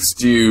speaks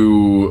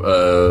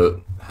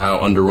to how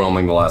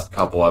underwhelming the last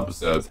couple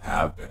episodes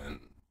have been.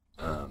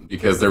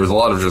 Because there was a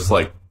lot of just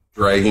like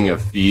dragging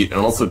of feet, and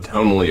also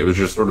tonally, it was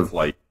just sort of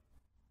like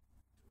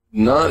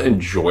not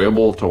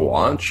enjoyable to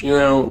watch, you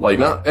know? Like,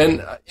 not,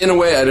 and in a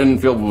way, I didn't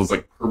feel it was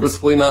like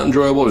purposefully not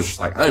enjoyable. It was just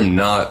like, I'm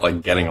not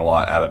like getting a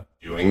lot out of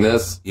doing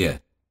this. Yeah.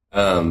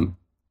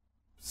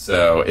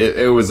 So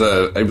it was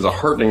a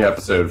heartening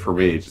episode for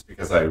me, just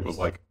because I was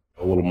like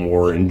a little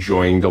more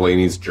enjoying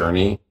Delaney's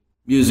journey.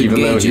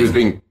 Even though he was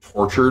being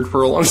tortured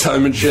for a long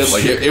time and shit,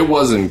 like it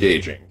was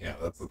engaging. Yeah,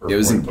 that's the perfect. It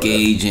was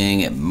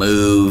engaging. It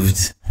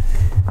moved.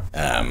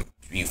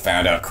 You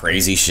found out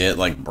crazy shit,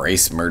 like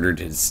Brace murdered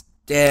his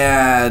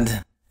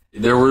dad.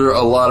 There were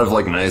a lot of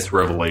like nice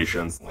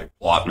revelations, like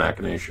plot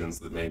machinations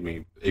that made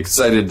me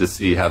excited to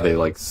see how they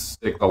like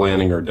stick the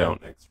landing or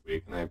don't next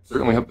week, and I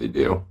certainly hope they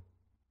do.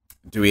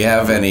 Do we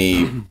have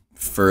any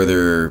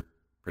further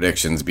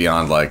predictions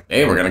beyond like,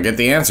 hey, we're gonna get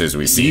the answers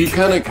we seek? You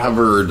kind of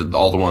covered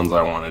all the ones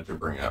I wanted to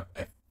bring up.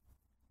 I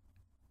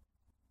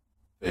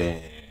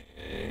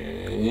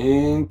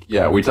think,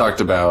 yeah, we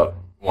talked about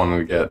wanting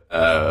to get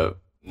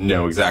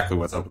know exactly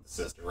what's up with the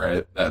sister,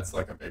 right? That's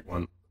like a big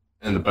one.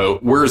 And the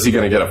boat. Where is he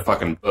gonna get a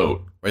fucking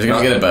boat? Where's he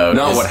gonna get a boat?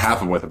 Not what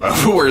happened with the boat,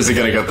 but where is he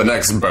gonna get the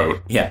next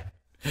boat? Yeah,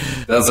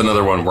 that's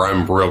another one where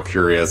I'm real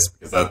curious,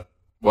 because that.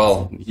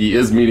 Well, he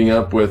is meeting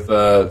up with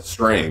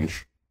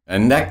Strange.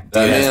 And that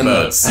dude has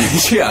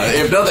boats. Yeah,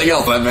 if nothing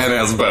else, that man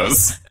has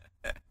boats.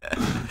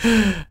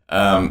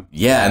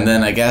 Yeah, and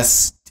then I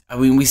guess, I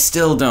mean, we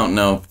still don't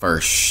know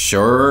for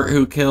sure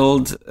who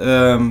killed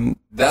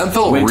that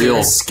felt Winter.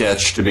 Real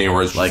sketch to me,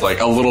 where it's just like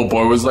a little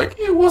boy was like,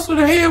 it wasn't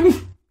him.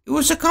 It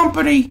was a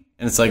company.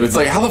 And it's like,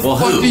 how the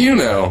fuck do you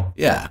know?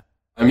 Yeah.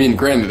 I mean,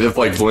 granted, if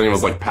like Delaney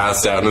was like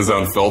passed out in his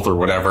own filth or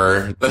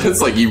whatever, then it's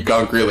like you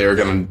concretely are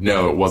going to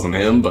know it wasn't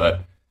him,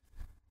 but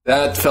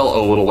that felt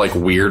a little like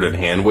weird and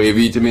hand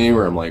wavy to me,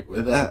 where I'm like,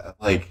 with that,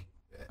 like,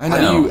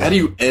 how do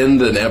you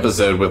end an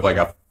episode with like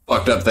a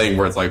fucked up thing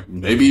where it's like,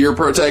 maybe your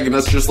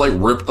protagonist just like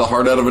ripped the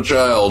heart out of a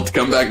child,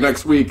 come back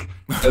next week,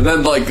 and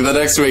then like the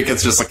next week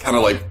it's just like kind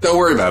of like, don't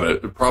worry about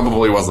it, it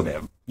probably wasn't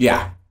him.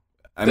 Yeah,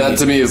 that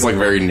to me is like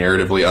very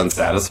narratively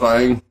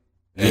unsatisfying,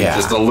 and yeah,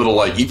 just a little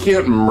like, you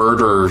can't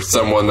murder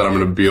someone that I'm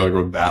going to be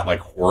like that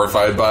like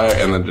horrified by,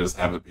 and then just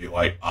have it be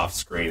like off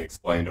screen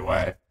explained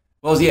away.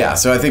 Well, yeah,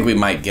 so I think we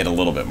might get a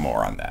little bit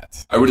more on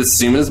that. I would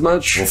assume as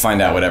much. We'll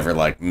find out whatever,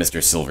 like, Mr.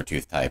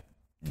 Silvertooth type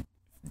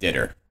did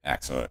her,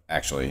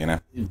 actually, you know?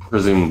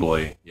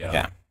 Presumably, yeah.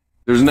 Yeah.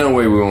 There's no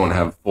way we won't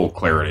have full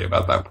clarity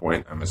about that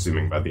point, I'm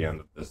assuming, by the end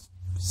of this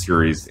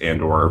series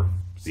and or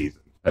season,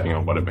 depending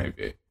on what it may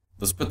be.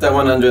 Let's put that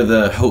one under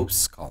the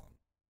hopes column.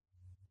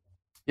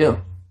 Yeah.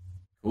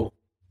 Cool.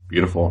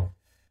 Beautiful.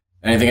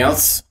 Anything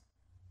else?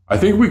 I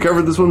think we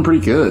covered this one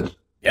pretty good.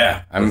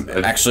 Yeah, I'm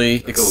actually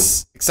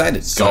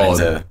excited. Solid.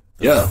 To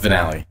the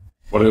finale.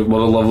 What a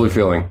lovely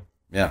feeling.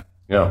 Yeah.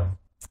 Yeah.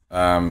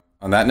 On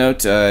that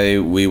note,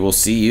 we will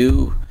see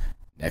you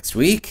next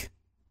week.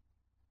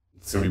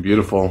 It's going to be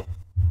beautiful.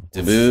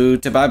 Taboo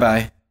to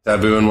bye-bye.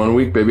 Taboo in 1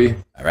 week, baby.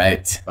 All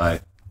right. Bye.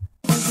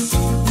 You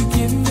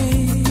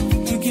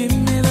give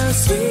me the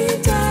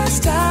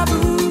sweetest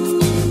taboo.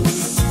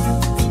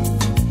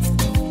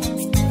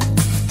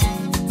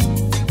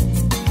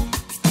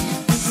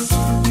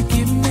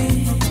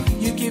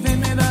 You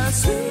giving me the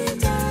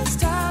sweetest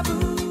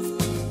taboo.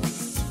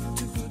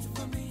 Too good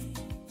for me.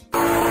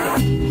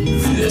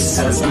 This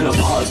has been a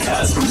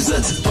podcast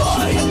presented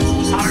by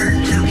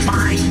Hard to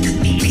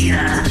find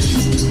media.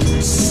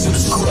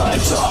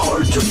 Subscribe to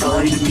Hard to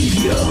Find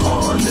Media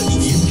on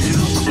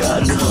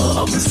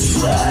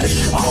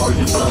YouTube.com/Hard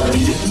to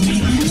Find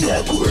Media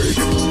Network.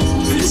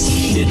 This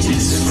shit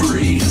is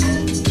free.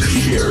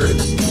 Share it.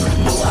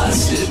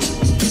 Blast it.